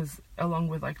things, because along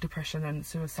with, like, depression and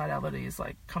suicidality is,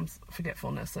 like, comes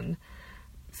forgetfulness, and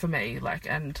for me, like,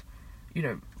 and, you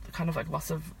know, kind of, like,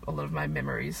 loss of a lot of my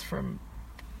memories from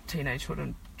teenagehood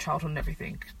and childhood and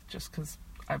everything, just because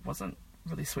I wasn't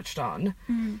really switched on.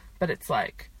 But it's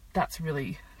like, that's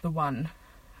really the one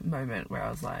moment where I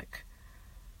was like,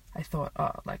 I thought,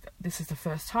 oh, like, this is the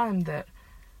first time that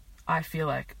I feel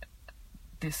like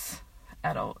this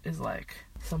adult is like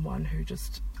someone who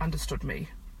just understood me,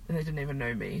 and they didn't even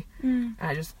know me. And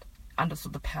I just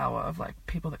understood the power of like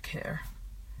people that care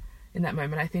in that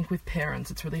moment. I think with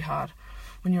parents, it's really hard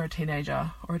when you're a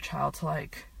teenager or a child to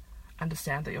like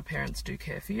understand that your parents do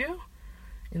care for you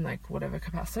in like whatever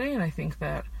capacity. And I think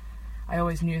that I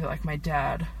always knew that like my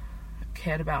dad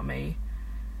cared about me,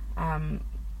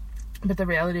 but the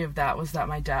reality of that was that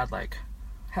my dad like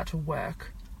had to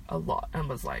work a lot and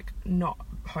was like not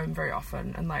home very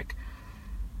often, and like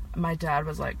my dad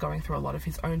was like going through a lot of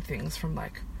his own things from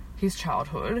like his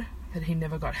childhood that he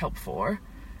never got help for,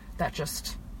 that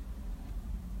just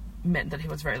meant that he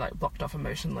was very like blocked off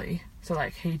emotionally. So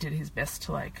like he did his best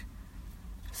to like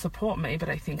support me, but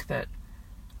I think that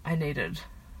I needed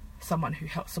someone who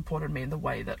supported me in the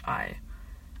way that I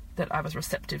was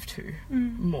receptive to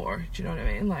more. Do you know what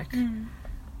I mean? Like,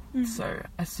 so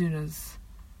as soon as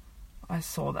I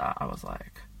saw that, I was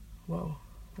like, whoa,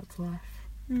 that's life.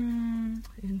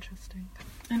 Interesting.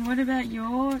 And what about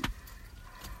your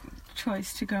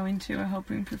choice to go into a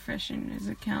helping profession as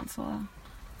a counsellor?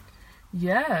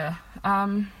 Yeah,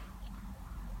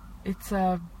 it's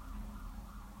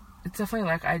definitely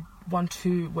like I want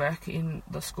to work in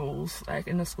the schools, like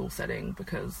in a school setting,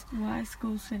 because why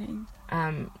school setting?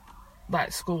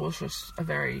 Like school was just a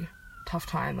very tough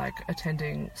time. Like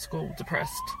attending school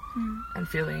depressed and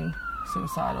feeling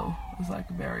suicidal was like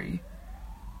very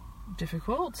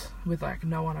difficult, with like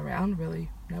no one around really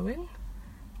knowing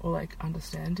or like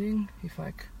understanding. If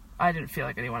like I didn't feel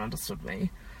like anyone understood me,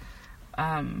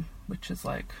 which is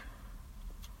like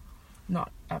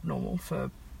not abnormal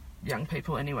for young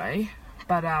people anyway.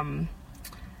 But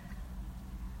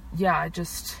yeah, I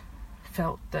just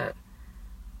felt that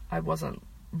I wasn't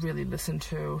really listened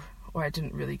to, or I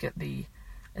didn't really get the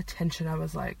attention I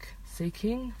was like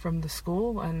seeking from the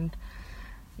school. And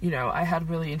you know, I had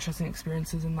really interesting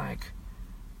experiences in like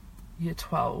year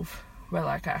 12 where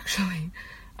like I actually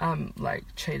like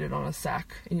cheated on a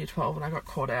sack in year 12 and I got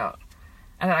caught out.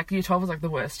 And like year 12 was like the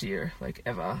worst year like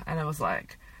ever, and it was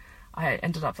like I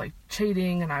ended up like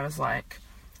cheating, and I was like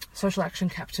social action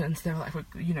captains. They were like,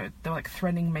 you know, they were like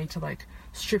threatening me to like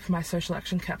strip my social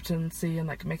action captaincy and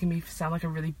like making me sound like a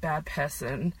really bad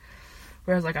person,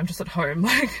 whereas like I'm just at home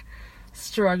like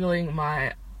struggling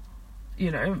my,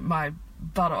 you know, my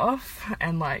butt off,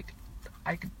 and like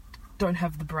I don't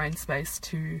have the brain space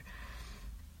to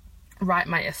write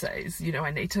my essays. You know,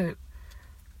 I need to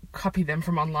copy them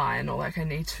from online, or like I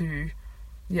need to,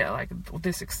 yeah, like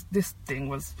this thing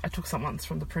was, I took someone's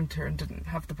from the printer and didn't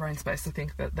have the brain space to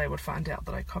think that they would find out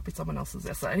that I copied someone else's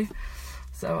essay.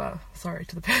 So sorry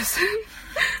to the person.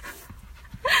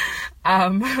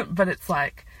 But it's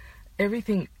like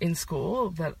everything in school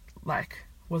that like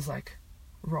was like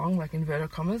wrong, like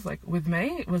inverted commas, like with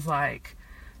me, it was like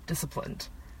disciplined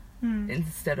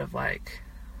instead of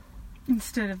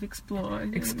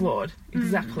explored.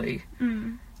 Exactly.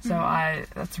 So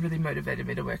that's really motivated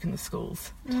me to work in the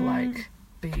schools, to like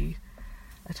be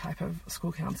a type of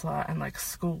school counsellor and like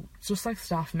school, just like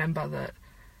staff member, that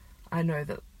I know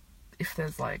that if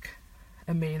there's like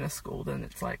a me in a school, then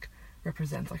it's like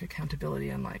represents like accountability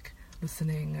and like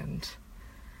listening and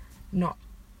not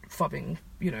fobbing,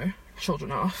 you know,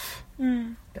 children off,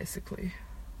 basically.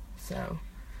 So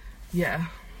yeah,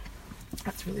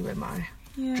 that's really where my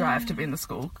drive to be in the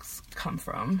schools come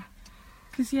from.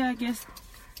 Because I guess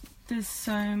there's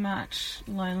so much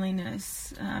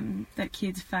loneliness that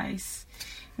kids face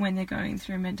when they're going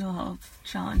through mental health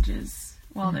challenges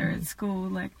while they're at school.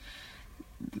 Like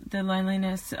the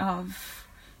loneliness of,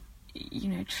 you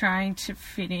know, trying to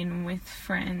fit in with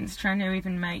friends, trying to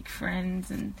even make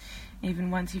friends, and even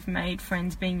once you've made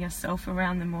friends, being yourself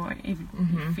around them, or even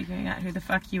figuring out who the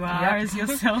fuck you are as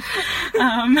yourself.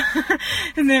 And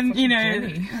then, you know,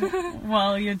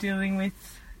 while you're dealing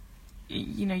with,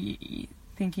 you know,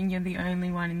 thinking you're the only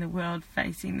one in the world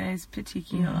facing those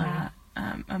particular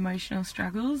emotional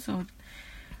struggles,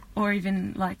 or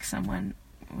even like someone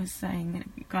was saying,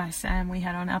 that Guy Sam we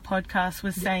had on our podcast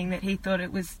was saying that he thought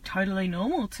it was totally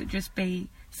normal to just be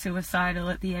suicidal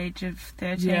at the age of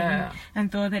 13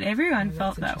 and thought that everyone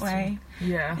felt that way.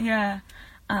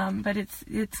 But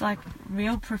it's like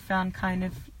real profound kind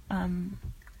of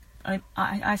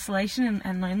isolation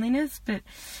and loneliness, but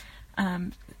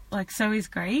like so is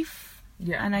grief.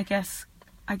 And I guess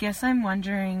I'm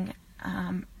wondering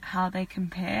how they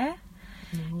compare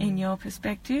in your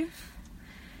perspective.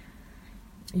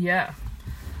 Yeah,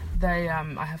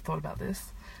 I have thought about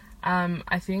this.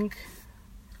 I think,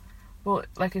 well,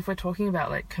 like, if we're talking about,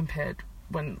 like, compared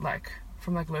when, like,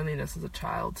 from, like, loneliness as a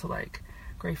child to, like,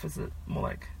 grief as a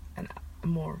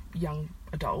more young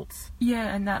adults.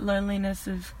 Yeah, and that loneliness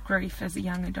of grief as a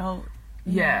young adult.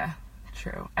 Yeah,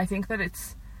 true. I think that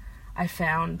I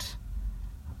found,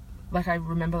 like, I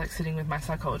remember, like, sitting with my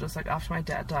psychologist, like, after my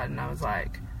dad died, and I was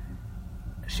like,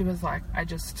 she was like, I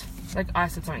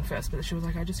said something first, but she was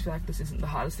like, I just feel like this isn't the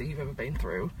hardest thing you've ever been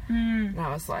through. And I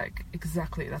was like,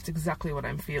 that's exactly what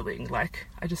I'm feeling. Like,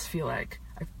 I just feel like,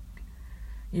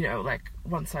 like,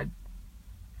 once I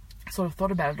sort of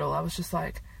thought about it all, I was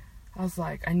like,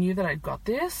 I knew that I'd got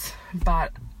this,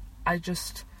 but I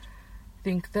just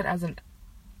think that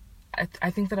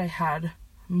I think that I had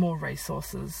more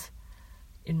resources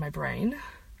in my brain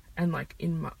and, like,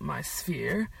 in my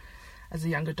sphere as a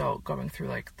young adult going through,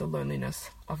 like, the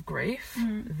loneliness of grief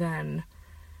than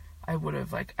I would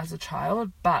have, like, as a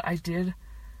child. But I did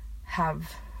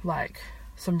have, like,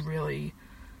 some really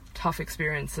tough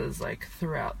experiences, like,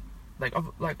 throughout, like,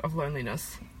 of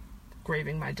loneliness,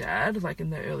 grieving my dad, like, in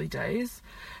the early days.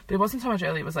 But it wasn't so much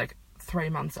early, it was, like, 3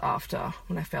 months after,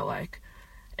 when I felt like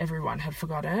everyone had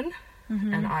forgotten.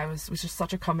 And it was just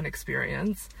such a common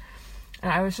experience.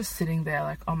 And I was just sitting there,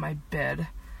 like, on my bed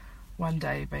one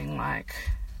day being like,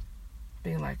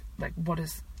 what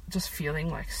is, just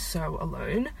feeling, like, so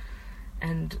alone.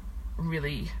 And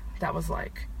really, that was,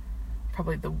 like,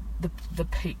 probably the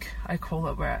peak, I call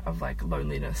it, of, like,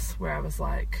 loneliness, where I was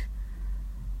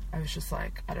just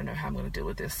like, I don't know how I'm going to deal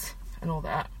with this and all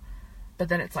that. But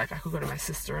then it's like, I could go to my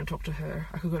sister and talk to her.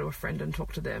 I could go to a friend and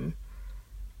talk to them.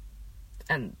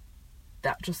 And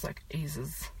that just, like,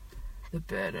 eases the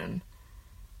burden.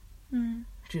 Do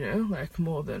you know? Like,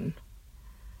 more than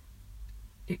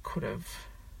it could have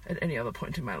at any other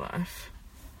point in my life.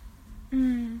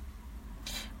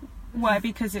 Why?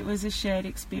 Because it was a shared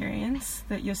experience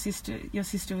that your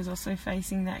sister was also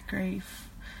facing that grief,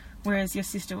 whereas your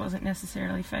sister wasn't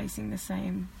necessarily facing the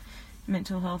same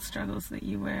mental health struggles that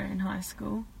you were in high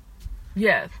school.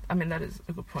 Yeah, I mean, that is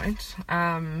a good point.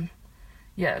 Yeah,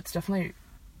 that's definitely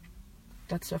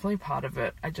part of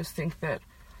it. I just think that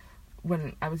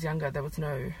when I was younger, there was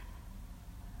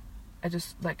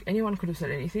like, anyone could have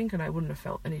said anything and I wouldn't have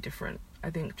felt any different.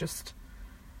 I think just,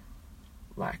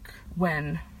 like,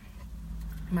 when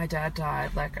my dad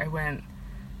died, like, I went,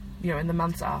 in the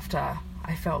months after,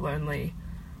 I felt lonely.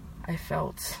 I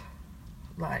felt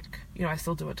like, I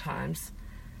still do at times.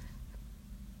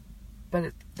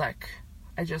 But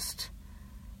I just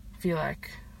feel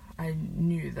like I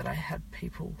knew that I had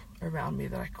people around me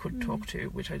that I could talk to,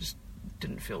 which I just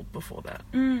didn't feel before that.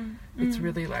 It's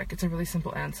really, like, it's a really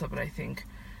simple answer, but I think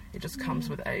it just comes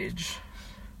with age.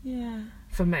 Yeah.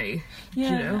 For me.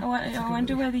 Yeah, I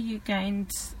wonder whether you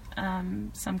gained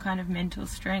some kind of mental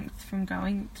strength from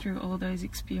going through all those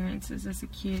experiences as a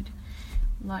kid.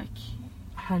 Like,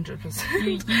 100%.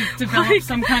 You developed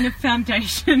some kind of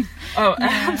foundation. Oh,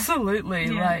 yeah. Absolutely.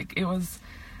 Yeah. Like, it was,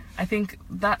 I think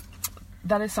that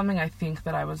is something I think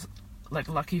that I was, like,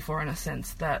 lucky for, in a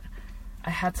sense, that I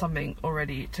had something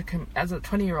already as a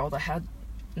 20-year-old, I had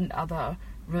other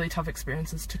really tough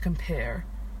experiences to compare.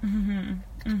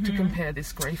 To compare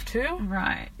this grief to.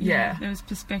 Right. Yeah. There was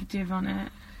perspective on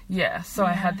it. Yeah, so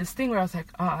I had this thing where I was like,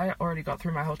 I already got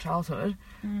through my whole childhood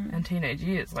and teenage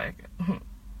years, like,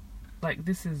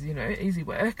 this is, easy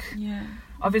work. Yeah.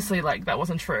 Obviously, like, that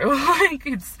wasn't true. Like,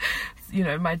 it's,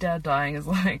 my dad dying is,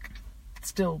 like,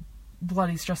 still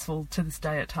bloody stressful to this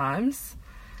day at times.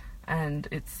 And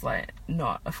it's, like,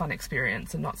 not a fun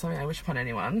experience and not something I wish upon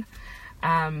anyone.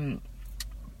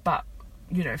 But,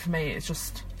 for me, it's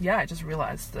just, I just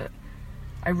realised that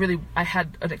I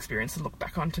had an experience to look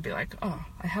back on to be like, oh,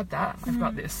 I had that, I've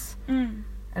got this. And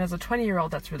as a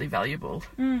 20-year-old, that's really valuable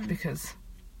because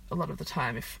a lot of the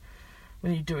time,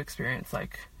 when you do experience,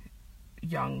 like,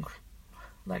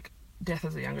 death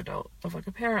as a young adult of, like,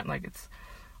 a parent, like, it's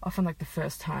often, like, the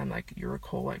first time, like, you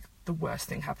recall, like, the worst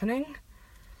thing happening.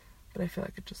 But I feel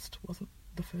like it just wasn't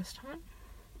the first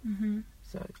time.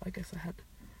 So I guess I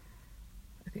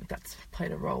think that's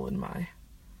played a role in my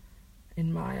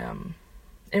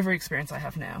every experience I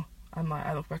have now.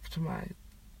 I look back to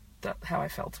how I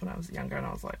felt when I was younger, and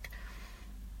I was like,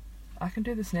 I can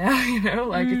do this now.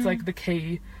 It's like the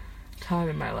key time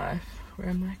in my life where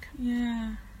I'm like,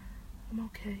 yeah, I'm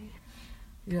okay.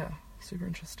 Yeah, super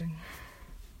interesting.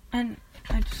 And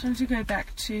I just wanted to go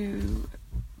back to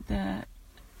the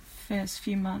first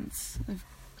few months of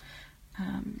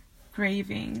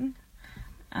grieving,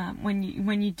 when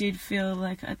you did feel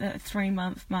like at the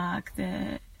 3-month mark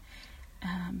that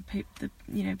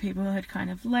people had kind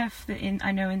of left.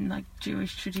 I know in like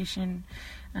Jewish tradition,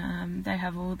 they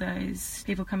have all those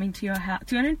people coming to your house.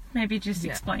 Do you want to maybe just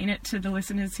explain it to the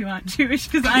listeners who aren't Jewish?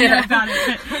 Because I know about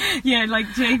it, but yeah, like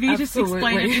JV, just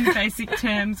explain it in basic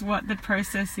terms what the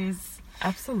process is.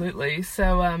 Absolutely.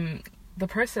 So the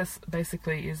process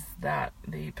basically is that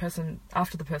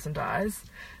after the person dies,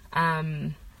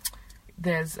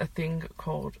 there's a thing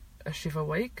called a Shiva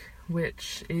week,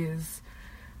 which is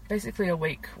basically a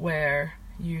week where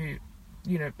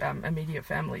immediate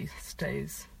family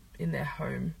stays in their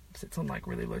home, sits on like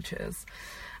really low chairs,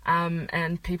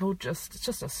 and people it's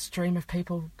just a stream of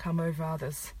people come over.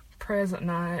 There's prayers at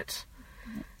night,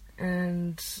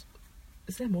 and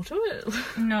is there more to it?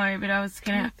 No, but I was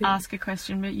going to ask a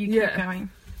question, but you keep going.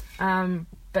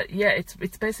 But yeah,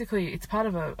 it's basically part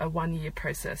of a 1 year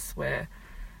process where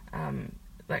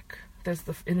like there's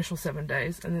the initial 7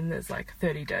 days, and then there's like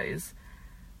 30 days,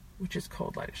 which is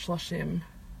called like Shloshim,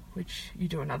 which you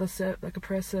do another like a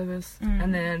prayer service,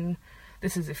 and then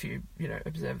this is if you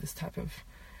observe this type of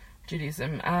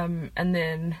Judaism, and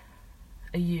then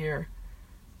a year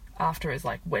after is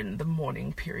like when the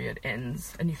mourning period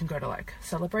ends, and you can go to like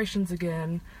celebrations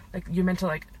again. Like you're meant to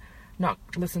like not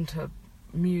listen to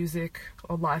music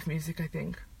or live music, I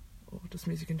think, or just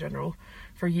music in general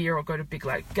for a year, or go to big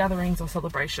like gatherings or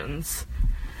celebrations,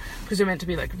 because you're meant to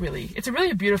be like it's a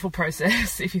really beautiful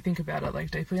process if you think about it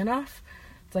like deeply enough.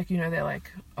 It's like, they're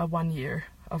like a 1 year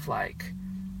of like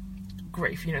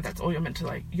grief, that's all you're meant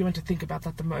to think about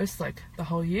that the most, like the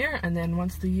whole year. And then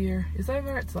once the year is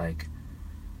over, it's like,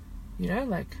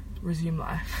 like resume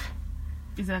life.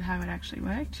 Is that how it actually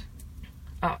worked?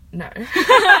 Oh, no.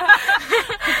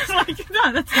 It's like,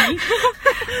 no, that's neat.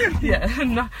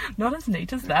 Yeah, not as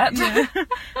neat as that. Yeah.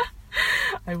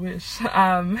 I wish.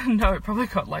 No, it probably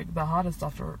got like the hardest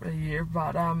after a year,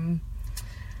 but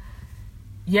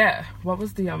yeah. What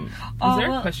was the was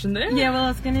there a question there? Yeah, well, I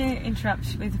was going to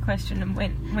interrupt with a question.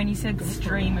 When you said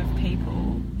stream of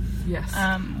people, yes,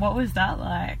 what was that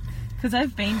like? Because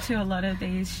I've been to a lot of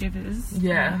these shivers,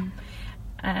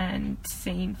 and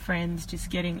seen friends just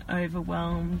getting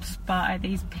overwhelmed by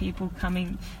these people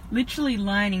coming, literally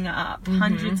lining up,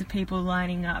 hundreds of people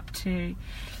lining up to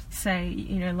say,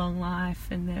 long life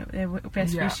and their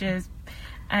best wishes,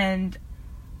 and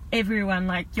everyone,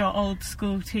 like your old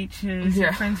school teachers,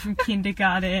 your friends from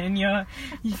kindergarten, your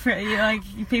like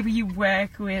people you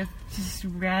work with, just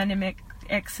random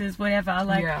exes, whatever,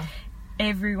 like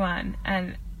everyone.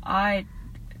 And I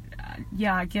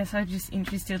guess I'm just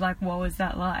interested, like, what was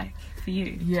that like for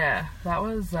you? Yeah, that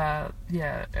was a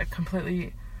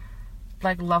completely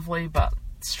like lovely but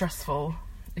stressful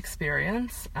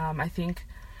experience. I think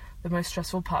the most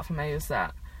stressful part for me is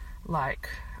that like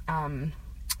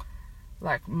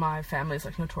my family is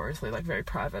like notoriously like very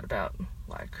private about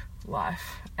like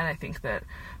life, and I think that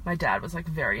my dad was like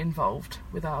very involved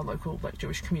with our local like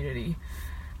Jewish community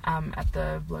at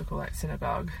the local like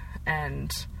synagogue,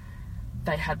 and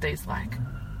they had these like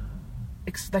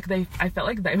I felt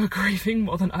like they were grieving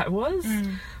more than I was.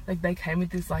 Like they came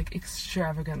with these like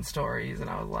extravagant stories, and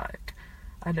I was like,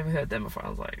 I'd never heard them before. I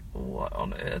was like, what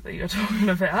on earth are you talking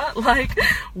about? Like,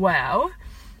 wow.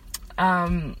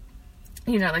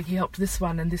 Like he helped this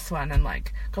one and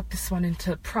like got this one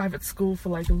into private school for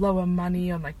like lower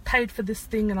money, and like paid for this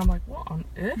thing, and I'm like, what on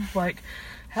earth? Like,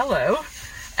 hello.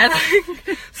 And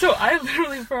so I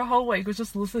literally for a whole week was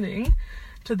just listening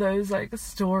to those like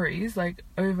stories like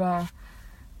over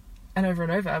and over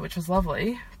and over, which was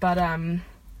lovely. But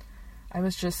I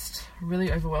was just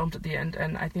really overwhelmed at the end,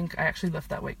 and I think I actually left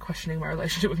that week questioning my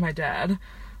relationship with my dad,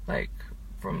 like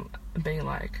from being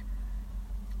like,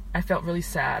 I felt really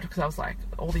sad because I was like,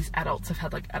 all these adults have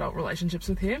had like adult relationships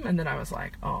with him, and then I was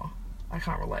like, oh, I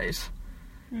can't relate,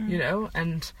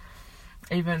 and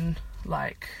even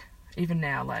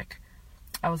now, like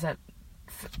I was at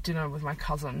dinner with my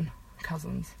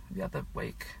cousins the other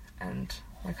week, and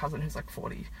my cousin who's like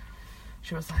 40,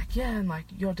 she was like, yeah, and like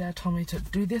your dad told me to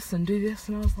do this, and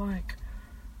I was like,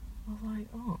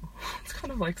 oh, it's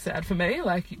kind of like sad for me,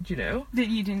 like, that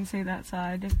you didn't see that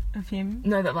side of him.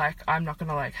 No, that like I'm not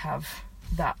gonna like have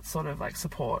that sort of like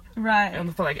support, right,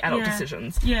 for like adult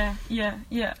decisions. Yeah.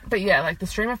 But yeah, like the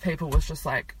stream of people was just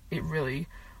like, it really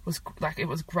was like, it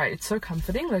was great. It's so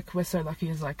comforting. Like we're so lucky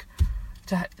as like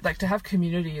to have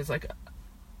community is like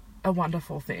a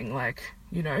wonderful thing. Like,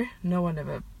 no one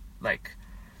ever like.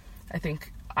 I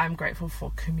think I'm grateful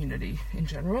for community in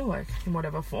general, like in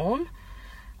whatever form.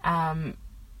 But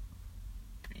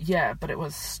it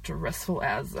was stressful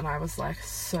and I was like,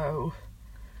 I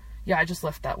just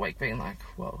left that week being like,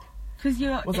 whoa. Because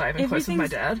was I even close with my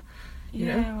dad?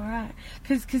 Yeah, you know? right.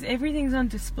 Because everything's on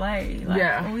display. Like,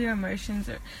 Yeah. all your emotions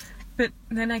are... But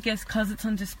then I guess because it's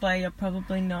on display, you're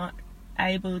probably not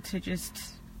able to just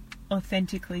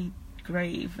authentically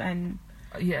grieve and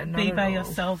Yeah, not be at by all.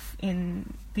 yourself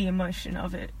in the emotion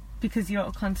of it. Because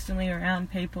you're constantly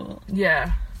around people.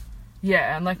 Yeah.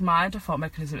 Yeah, and like my default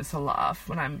mechanism is to laugh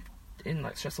when I'm in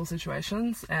like stressful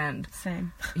situations, and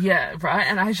Same. yeah, right,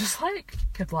 and I just like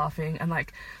kept laughing, and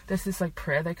like there's this like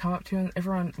prayer they come up to and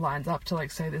everyone lines up to like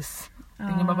say this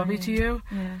thingamabobby to you,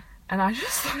 Yeah. and I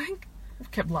just like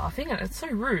kept laughing, and it's so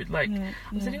rude. Like Yeah,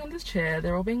 I'm yeah. sitting on this chair,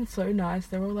 they're all being so nice,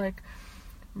 they're all like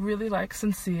really like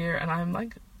sincere, and I'm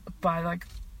like by like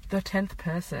the 10th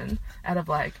person out of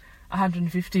like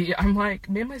 150, I'm like,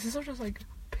 me and my sister were just like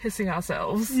pissing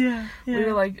ourselves. Yeah. Yeah. We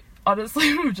were like,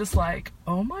 honestly, we were just like,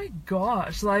 oh my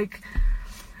gosh, like,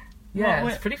 yeah,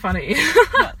 What it's pretty funny.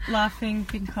 What, laughing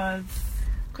because...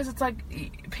 Because it's like,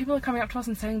 people are coming up to us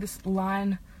and saying this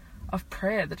line of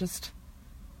prayer that just,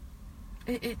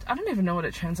 I don't even know what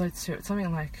it translates to. It's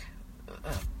something like,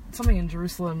 something in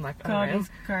Jerusalem, like, I God don't know. is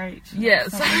great. Yeah,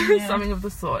 Something, yeah. something of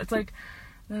the sort. It's like,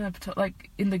 like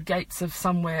in the gates of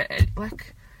somewhere,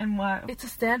 like, And why... it's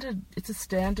a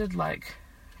standard like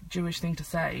Jewish thing to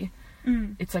say.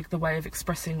 Mm. It's like the way of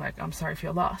expressing like, I'm sorry for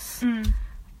your loss. Mm.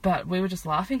 But we were just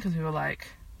laughing because we were like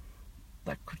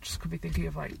could be thinking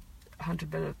of like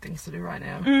 100 better things to do right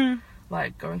now,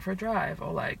 like going for a drive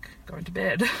or like going to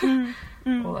bed,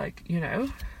 or like, you know,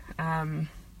 I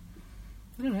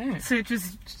don't know. So it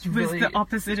just was really the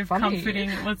opposite of funny. comforting.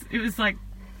 It was like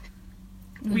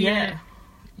weird.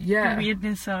 Yeah, The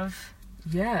weirdness of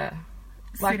yeah,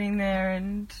 like, sitting there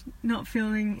and not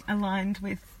feeling aligned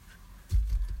with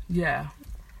yeah,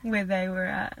 where they were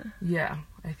at. yeah.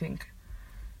 I think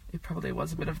it probably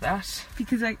was a bit of that.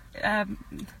 Because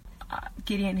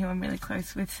Gideon, who I'm really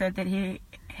close with, said that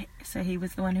he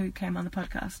was the one who came on the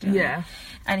podcast earlier. Yeah,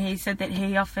 And he said that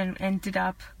he often ended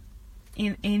up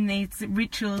in these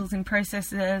rituals and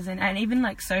processes and even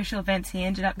like social events, he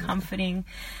ended up comforting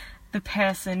the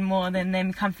person more than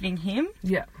them comforting him.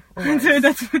 yeah. And so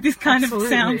that's what this kind Absolutely.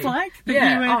 of sounds like. That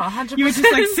Yeah, 100%. you were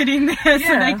just like sitting there so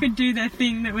Yeah. they could do their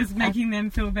thing that was making them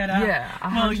feel better. Yeah,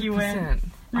 100%. While you weren't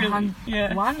really,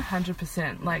 yeah.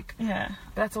 100%. Like, Yeah.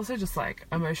 that's also just like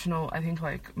emotional. I think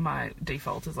like my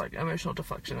default is like emotional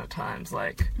deflection at times.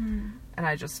 Like, and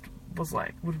I just was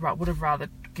like, would have rather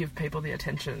give people the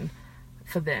attention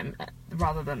for them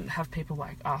rather than have people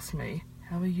like ask me,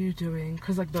 how are you doing?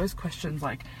 Because like those questions,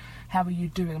 like, how are you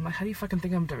doing? I'm like, how do you fucking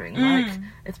think I'm doing? Like,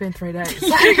 it's been 3 days.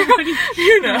 Like,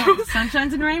 you know.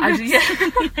 Sunshines and rainbows.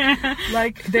 Yeah.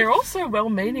 Like, they're all so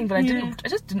well-meaning, but I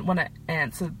just didn't want to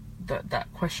answer that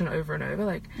question over and over.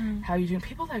 Like, how are you doing?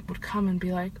 People like would come and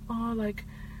be like, oh, like,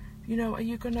 you know, are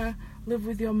you gonna live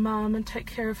with your mum and take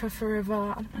care of her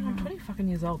forever? I'm 20 fucking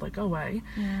years old. Like, go away.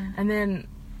 Yeah. And then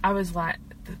I was like,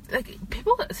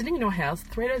 people sitting in your house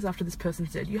 3 days after this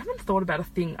person's dead, you haven't thought about a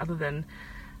thing other than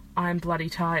I'm bloody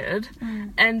tired,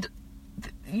 and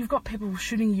you've got people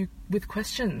shooting you with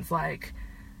questions like,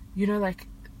 you know, like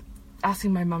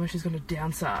asking my mum if she's going to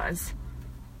downsize.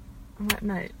 I'm like,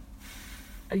 mate,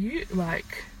 are you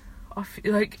like off?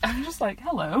 Like, I'm just like,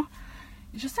 hello.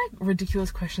 It's just like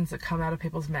ridiculous questions that come out of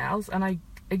people's mouths, and I,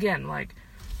 again, like,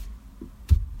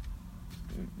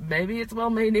 maybe it's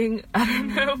well-meaning, I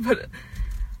don't know, but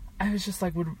I was just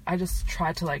like, I just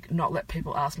tried to like not let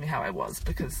people ask me how I was,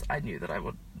 because I knew that I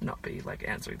would not be like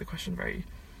answering the question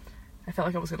I felt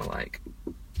like I was gonna like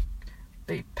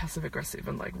be passive aggressive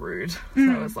and like rude. So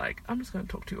I was like, I'm just gonna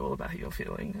talk to you all about how you're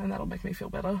feeling, and that'll make me feel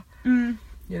better.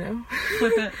 You know,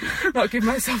 Flip it. not give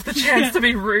myself the chance to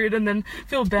be rude and then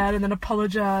feel bad and then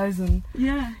apologise, and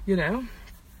Yeah. you know,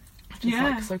 just Yeah.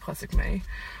 like so classic me.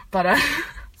 But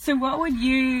So what would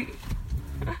you,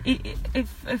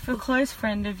 if a close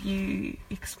friend of you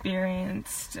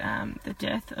experienced the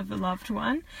death of a loved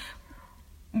one,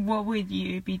 what would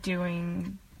you be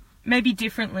doing maybe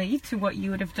differently to what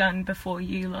you would have done before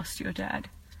you lost your dad?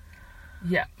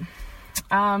 yeah,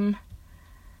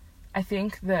 I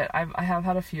think that I have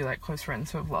had a few like close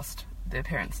friends who have lost their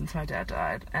parents since my dad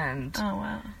died, and Oh,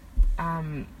 wow.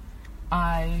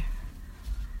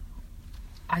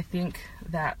 I think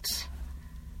that,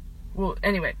 well,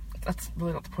 anyway, that's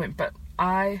really not the point, but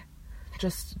I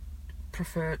just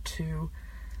prefer to,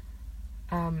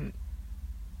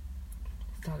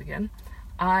 start again.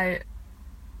 I,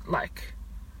 like,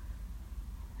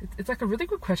 it's like a really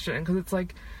good question, because it's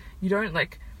like, you don't,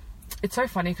 like, it's so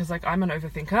funny, because, like, I'm an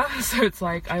overthinker, so it's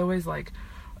like, I always, like,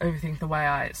 overthink the way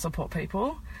I support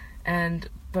people,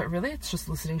 but really it's just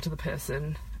listening to the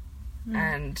person,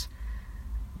 and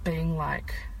being,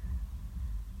 like,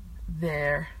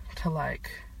 there to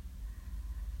like,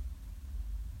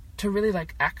 to really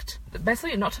like act,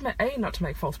 basically not to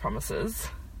make false promises.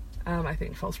 I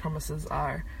think false promises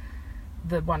are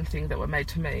the one thing that were made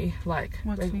to me, like,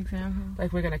 What's an example?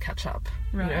 like, we're going to catch up,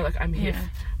 Right. you know, like, I'm here, Yeah.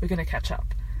 we're going to catch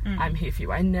up, I'm here for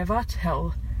you. I never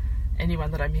tell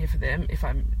anyone that I'm here for them if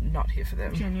I'm not here for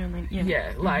them. Genuinely, yeah.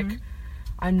 Yeah, like,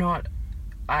 I'm not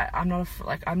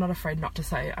afraid not to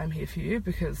say I'm here for you,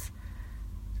 because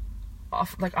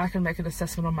like, I can make an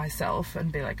assessment on myself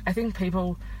and be like, I think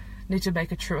people need to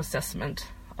make a true assessment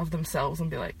of themselves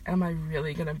and be like, am I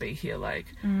really going to be here, like,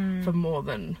 for more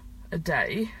than a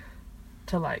day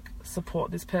to, like,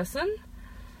 support this person?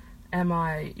 Am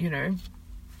I, you know,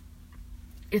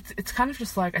 it's kind of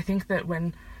just like, I think that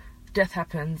when death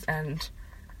happens and,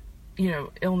 you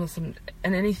know, illness and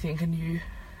anything, and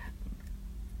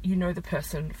you know the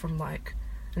person from, like,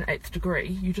 an 8th degree,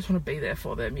 you just want to be there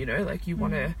for them, you know, like, you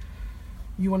want to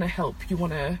help, you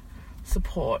want to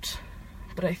support.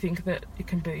 But I think that it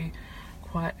can be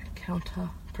quite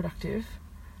counterproductive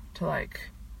to, like,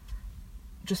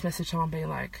 just message someone being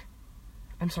like,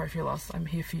 I'm sorry for your loss, I'm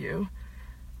here for you,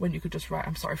 when you could just write,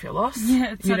 I'm sorry for your loss.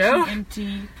 Yeah, it's you such know? an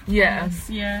empty Yeah. promise.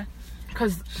 Yeah.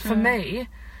 Because for me,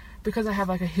 because I have,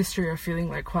 like, a history of feeling,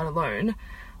 like, quite alone,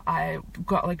 I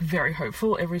got, like, very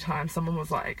hopeful every time someone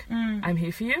was like, I'm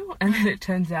here for you. And then it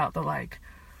turns out that, like,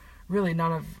 really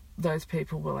none of those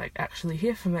people were, like, actually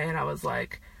here for me. And I was,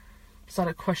 like,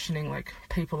 started questioning, like,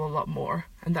 people a lot more.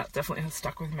 And that definitely has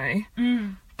stuck with me.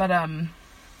 But,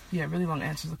 yeah, really long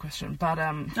answer to the question. But,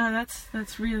 Oh,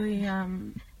 that's really yeah. I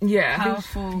think-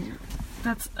 powerful.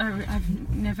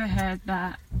 I've never heard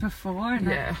that before. And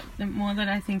Yeah. the more that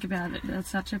I think about it, that's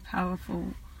such a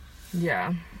powerful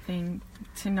Yeah. thing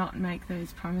to not make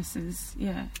those promises.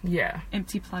 Yeah. Yeah.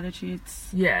 Empty platitudes.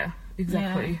 Yeah,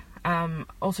 exactly.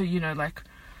 Also, you know, like,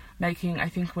 I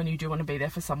think when you do want to be there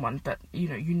for someone, but, you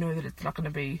know that it's not going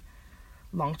to be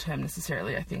long-term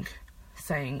necessarily, I think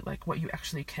saying, like, what you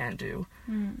actually can do,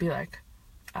 be like,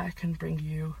 I can bring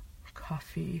you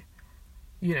coffee,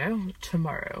 you know,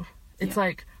 tomorrow. It's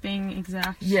like, Being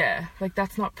exact. yeah, like,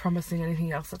 that's not promising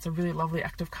anything else. That's a really lovely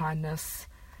act of kindness.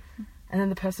 And then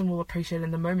the person will appreciate it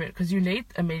in the moment, because you need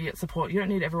immediate support. You don't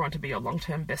need everyone to be your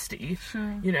long-term bestie,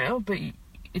 Sure. you know, but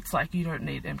it's like, you don't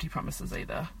need empty promises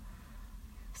either.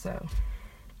 So,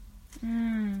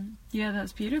 Yeah,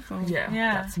 that's beautiful. yeah,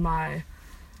 Yeah.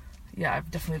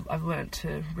 I've learned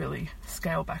to really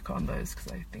scale back on those,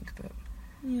 because I think that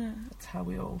Yeah.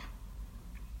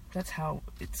 that's how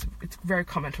it's very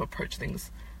common to approach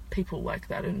people like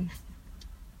that in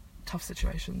tough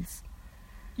situations.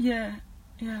 Yeah.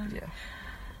 Yeah. Yeah.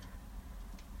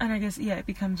 And I guess, it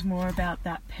becomes more about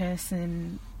that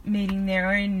person meeting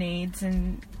their own needs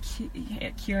and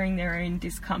curing their own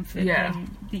discomfort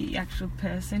than the actual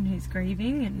person who's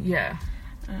grieving. And Yeah,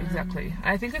 exactly.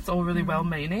 I think it's all really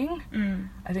well-meaning.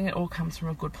 I think it all comes from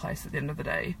a good place at the end of the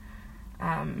day.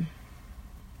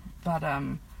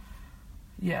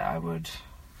 Yeah, I would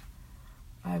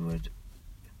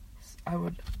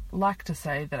like to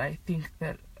say that I think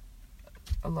that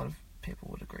a lot of people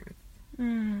would agree with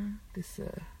this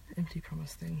empty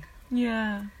promise thing.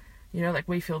 Yeah. You know, like,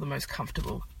 we feel the most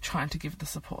comfortable trying to give the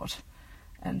support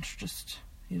and just,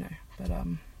 you know, but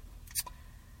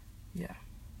yeah.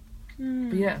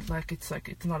 But yeah, like, it's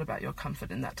not about your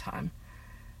comfort in that time.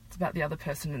 It's about the other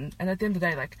person, and at the end of the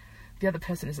day, like, the other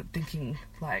person isn't thinking,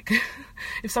 like,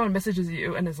 if someone messages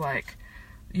you and is like,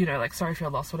 you know, like, sorry for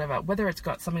your loss, whatever, whether it's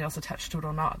got something else attached to it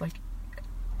or not, like,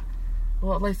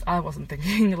 well, at least I wasn't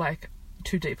thinking, like,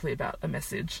 too deeply about a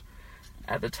message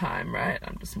at the time, right?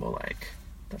 I'm just more like,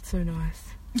 that's so nice.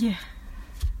 Yeah.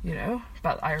 You know?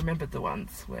 But I remembered the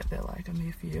ones where they're like, I'm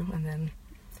here for you, and then,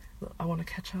 look, I want to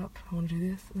catch up, I want to do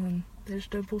this, and then they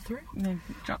just don't pull through. They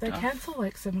dropped They off. cancel,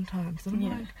 like, 7 times, and I'm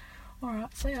Yeah. like,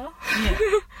 alright, see ya. Yeah.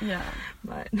 Yeah.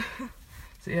 Right.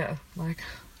 So yeah, like,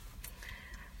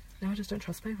 now I just don't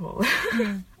trust people.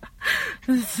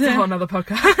 It's a whole another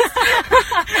podcast.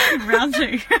 Round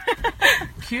 2.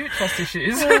 Cute trust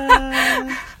issues.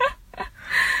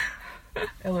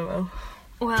 LOL.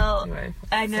 Well, Anyway,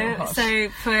 I know. hot. So,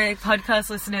 for podcast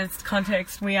listeners'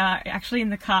 context, we are actually in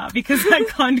the car because I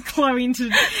can't go into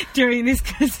doing this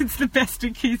because it's the best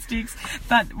acoustics.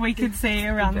 But we could see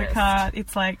around the best. car.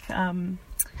 It's like, how do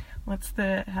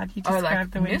you describe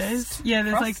like the windows? mist? Yeah,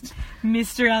 there's Frost? like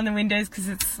mist around the windows because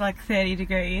it's like 30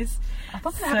 degrees. I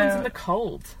thought that happens in the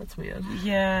cold. That's weird.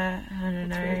 Yeah, I don't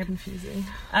It's very know. confusing.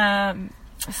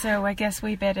 So I guess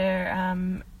we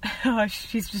better. Oh,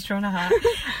 she's just drawn a heart.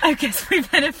 I guess we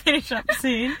better finish up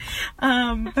soon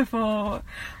before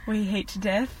we heat to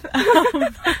death.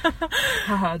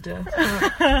 Haha, death.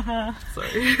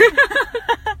 Sorry.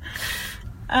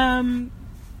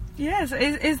 Yes.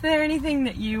 Is there anything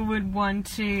that you would want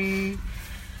to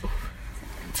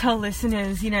tell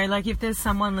listeners? You know, like if there's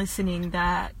someone listening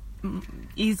that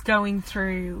is going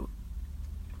through.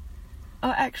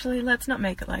 Oh, actually, let's not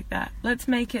make it like that. Let's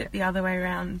make it the other way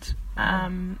around.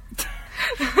 Let's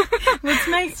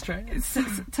make...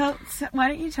 why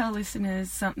don't you tell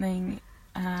listeners something...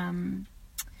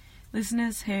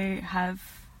 listeners who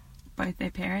have both their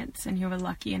parents and who are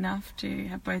lucky enough to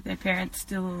have both their parents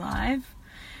still alive.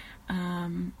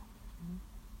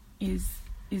 Is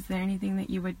there anything that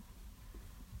you would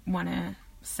want to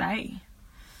say?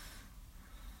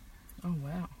 Oh,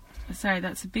 wow. Sorry,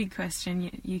 that's a big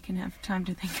question. You can have time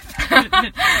to think about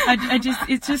it. But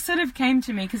it just sort of came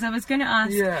to me because I was going to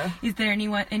ask, is there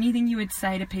anything you would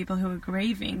say to people who are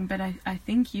grieving? But I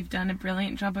think you've done a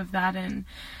brilliant job of that, and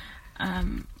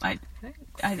I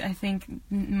think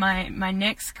my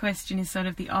next question is sort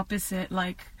of the opposite,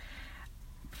 like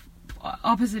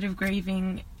opposite of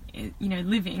grieving, you know,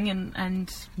 living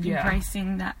and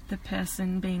embracing that the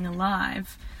person being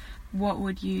alive. What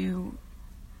would you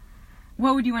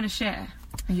want to share?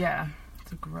 Yeah,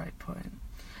 it's a great point.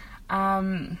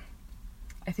 I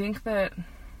think that...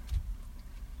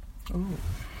 Ooh.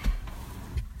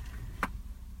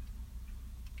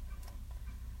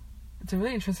 It's a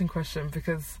really interesting question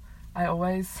because I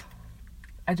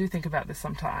do think about this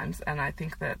sometimes, and I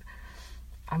think that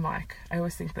I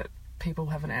always think that people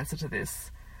have an answer to this,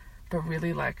 but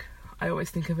really, like, I always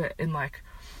think of it in, like,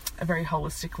 a very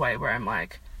holistic way where I'm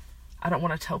like, I don't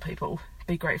want to tell people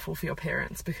be grateful for your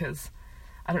parents because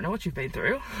I don't know what you've been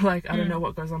through. Like, I don't know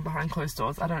what goes on behind closed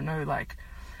doors. I don't know, like,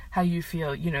 how you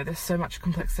feel. You know, there's so much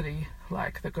complexity,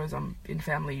 like, that goes on in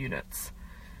family units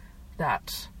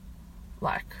that,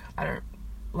 like, I don't,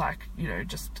 like, you know,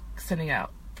 just sending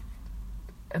out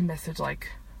a message, like,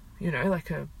 you know,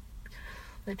 like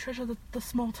they treasure the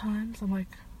small times. I'm like,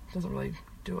 doesn't really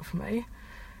do it for me.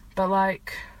 But,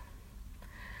 like,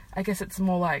 I guess it's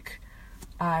more like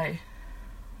I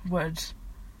would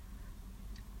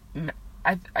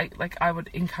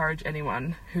encourage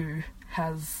anyone who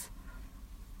has,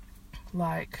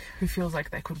 like, who feels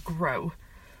like they could grow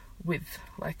with,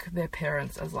 like, their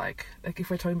parents as, like if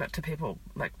we're talking about to people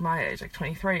like my age, like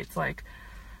 23, it's like,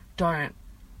 don't,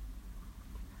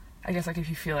 I guess, like, if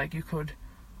you feel like you could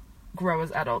grow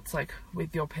as adults, like,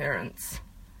 with your parents,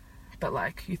 but,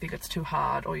 like, you think it's too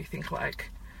hard, or you think,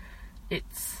 like,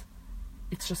 it's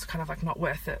just kind of, like, not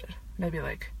worth it, maybe,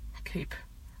 like, keep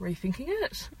rethinking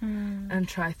it and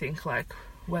try think, like,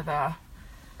 whether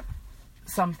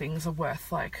some things are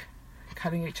worth, like,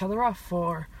 cutting each other off,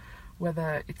 or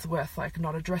whether it's worth, like,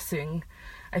 not addressing.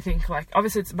 I think, like,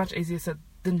 obviously it's much easier said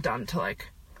than done to, like,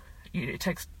 it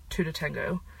takes 2 to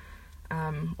tango,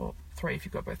 or 3 if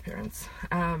you've got both parents,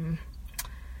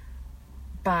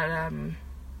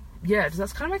 yeah, does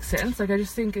that kind of make sense? Like, I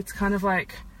just think it's kind of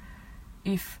like,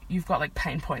 if you've got, like,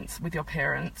 pain points with your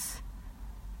parents,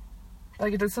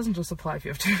 like, it doesn't just apply if you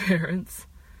have 2 parents.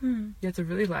 You have to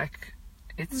really, like,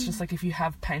 it's just like, if you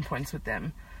have pain points with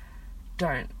them,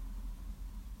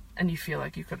 and you feel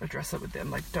like you could address it with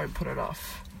them, like, don't put it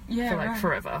off for, like,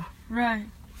 forever. Right.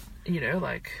 You know,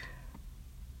 like,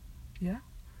 yeah.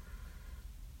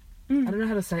 I don't know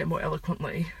how to say it more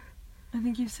eloquently. I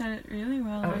think you've said it really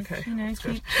well. Oh, like, okay. You know, that's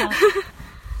keep good.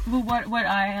 well, what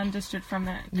I understood from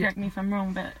that, correct me if I'm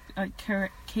wrong, but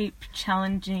keep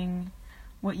challenging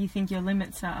what you think your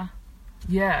limits are.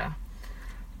 Yeah.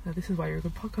 Now, this is why you're a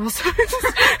good podcast.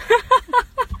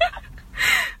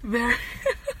 Very.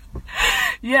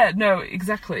 Yeah, no,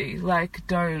 exactly. Like,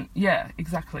 don't. Yeah,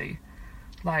 exactly.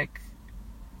 Like,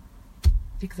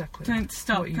 exactly. Don't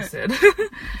stop what you said.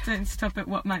 Don't stop at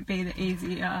what might be the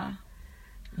easier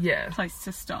place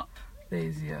to stop. The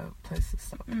easier place to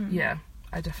stop. Yeah,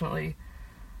 I definitely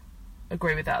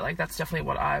agree with that. Like, that's definitely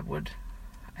what I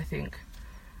think.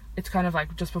 It's kind of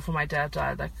like just before my dad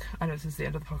died, like, I know this is the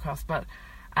end of the podcast, but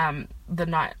the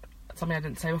night, something I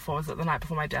didn't say before was that the night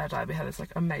before my dad died, we had this,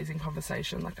 like, amazing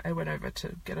conversation. Like, I went over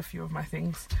to get a few of my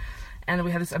things, and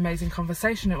we had this amazing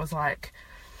conversation. It was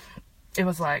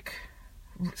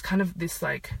kind of this,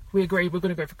 like, we agreed we're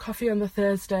going to go for coffee on the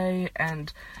Thursday,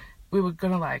 and we were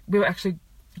actually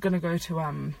going to go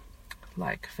to,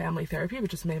 like, family therapy,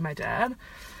 which is me and my dad,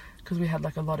 because we had,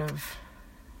 like, a lot of,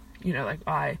 you know, like,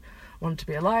 I wanted to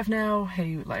be alive now.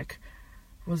 He, like,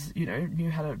 was, you know, knew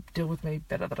how to deal with me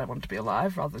better that I wanted to be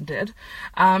alive rather than dead.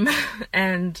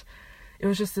 And it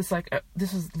was just this, like,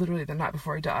 this was literally the night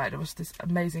before he died. It was this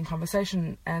amazing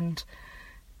conversation, and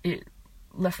it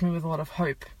left me with a lot of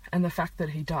hope. And the fact that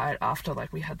he died after,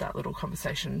 like, we had that little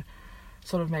conversation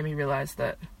sort of made me realise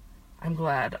that I'm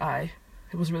glad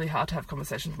it was really hard to have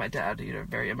conversations with my dad, you know,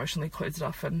 very emotionally closed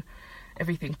off and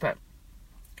everything, but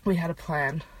we had a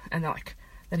plan, and, like,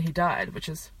 then he died, which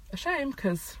is a shame,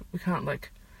 because we can't,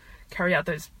 like, carry out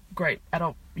those great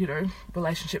adult, you know,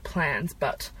 relationship plans,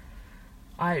 but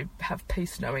I have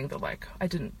peace knowing that, like, I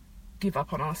didn't give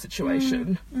up on our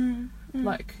situation,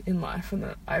 like, in life, and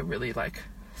that I really, like,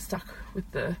 stuck with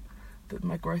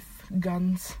my growth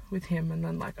guns with him, and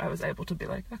then, like, I was able to be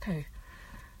like, okay,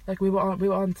 like, we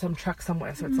were on some track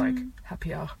somewhere, so it's, like,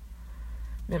 happier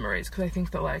memories, because I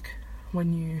think that, like,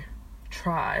 when you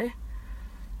try,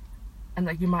 and,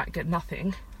 like, you might get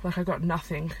nothing, like, I got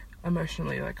nothing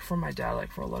emotionally, like, from my dad,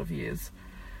 like, for a lot of years,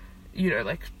 you know,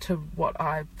 like, to what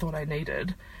I thought I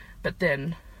needed, but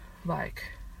then, like,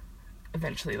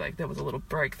 eventually, like, there was a little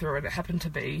breakthrough, and it happened to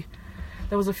be,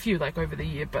 there was a few, like, over the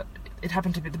year, but it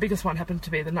happened to be, the biggest one happened to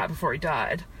be the night before he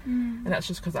died, and that's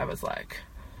just because I was like,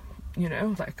 you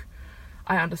know, like,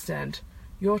 I understand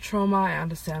your trauma, I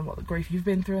understand what the grief you've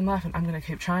been through in life, and I'm going to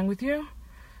keep trying with you,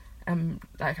 and,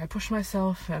 like, I pushed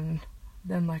myself, and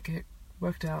then, like, it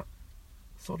worked out,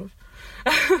 sort of,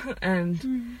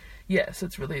 and, yeah, so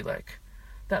it's really, like,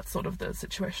 that's sort of the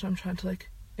situation I'm trying to, like,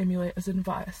 emulate as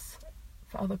advice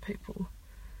for other people,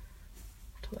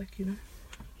 to, like, you know,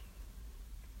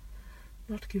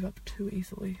 not give up too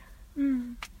easily.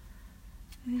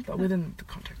 But within the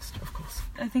context, of course.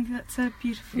 I think that's a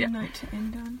beautiful note to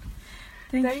end on.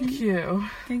 Thank you.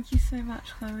 Thank you so much,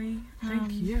 Chloe.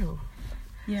 Thank you.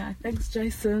 Yeah. Thanks,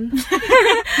 Jason.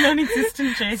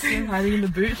 Non-existent Jason. Hiding in the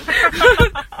boot.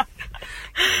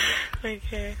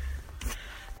 Okay.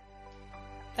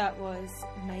 That was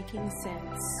Making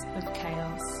Sense of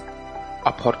Chaos.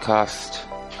 A podcast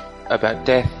about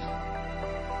death,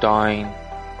 dying,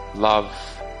 love,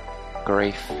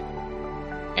 grief,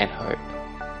 and hope.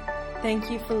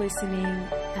 Thank you for listening,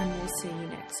 and we'll see you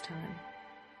next time.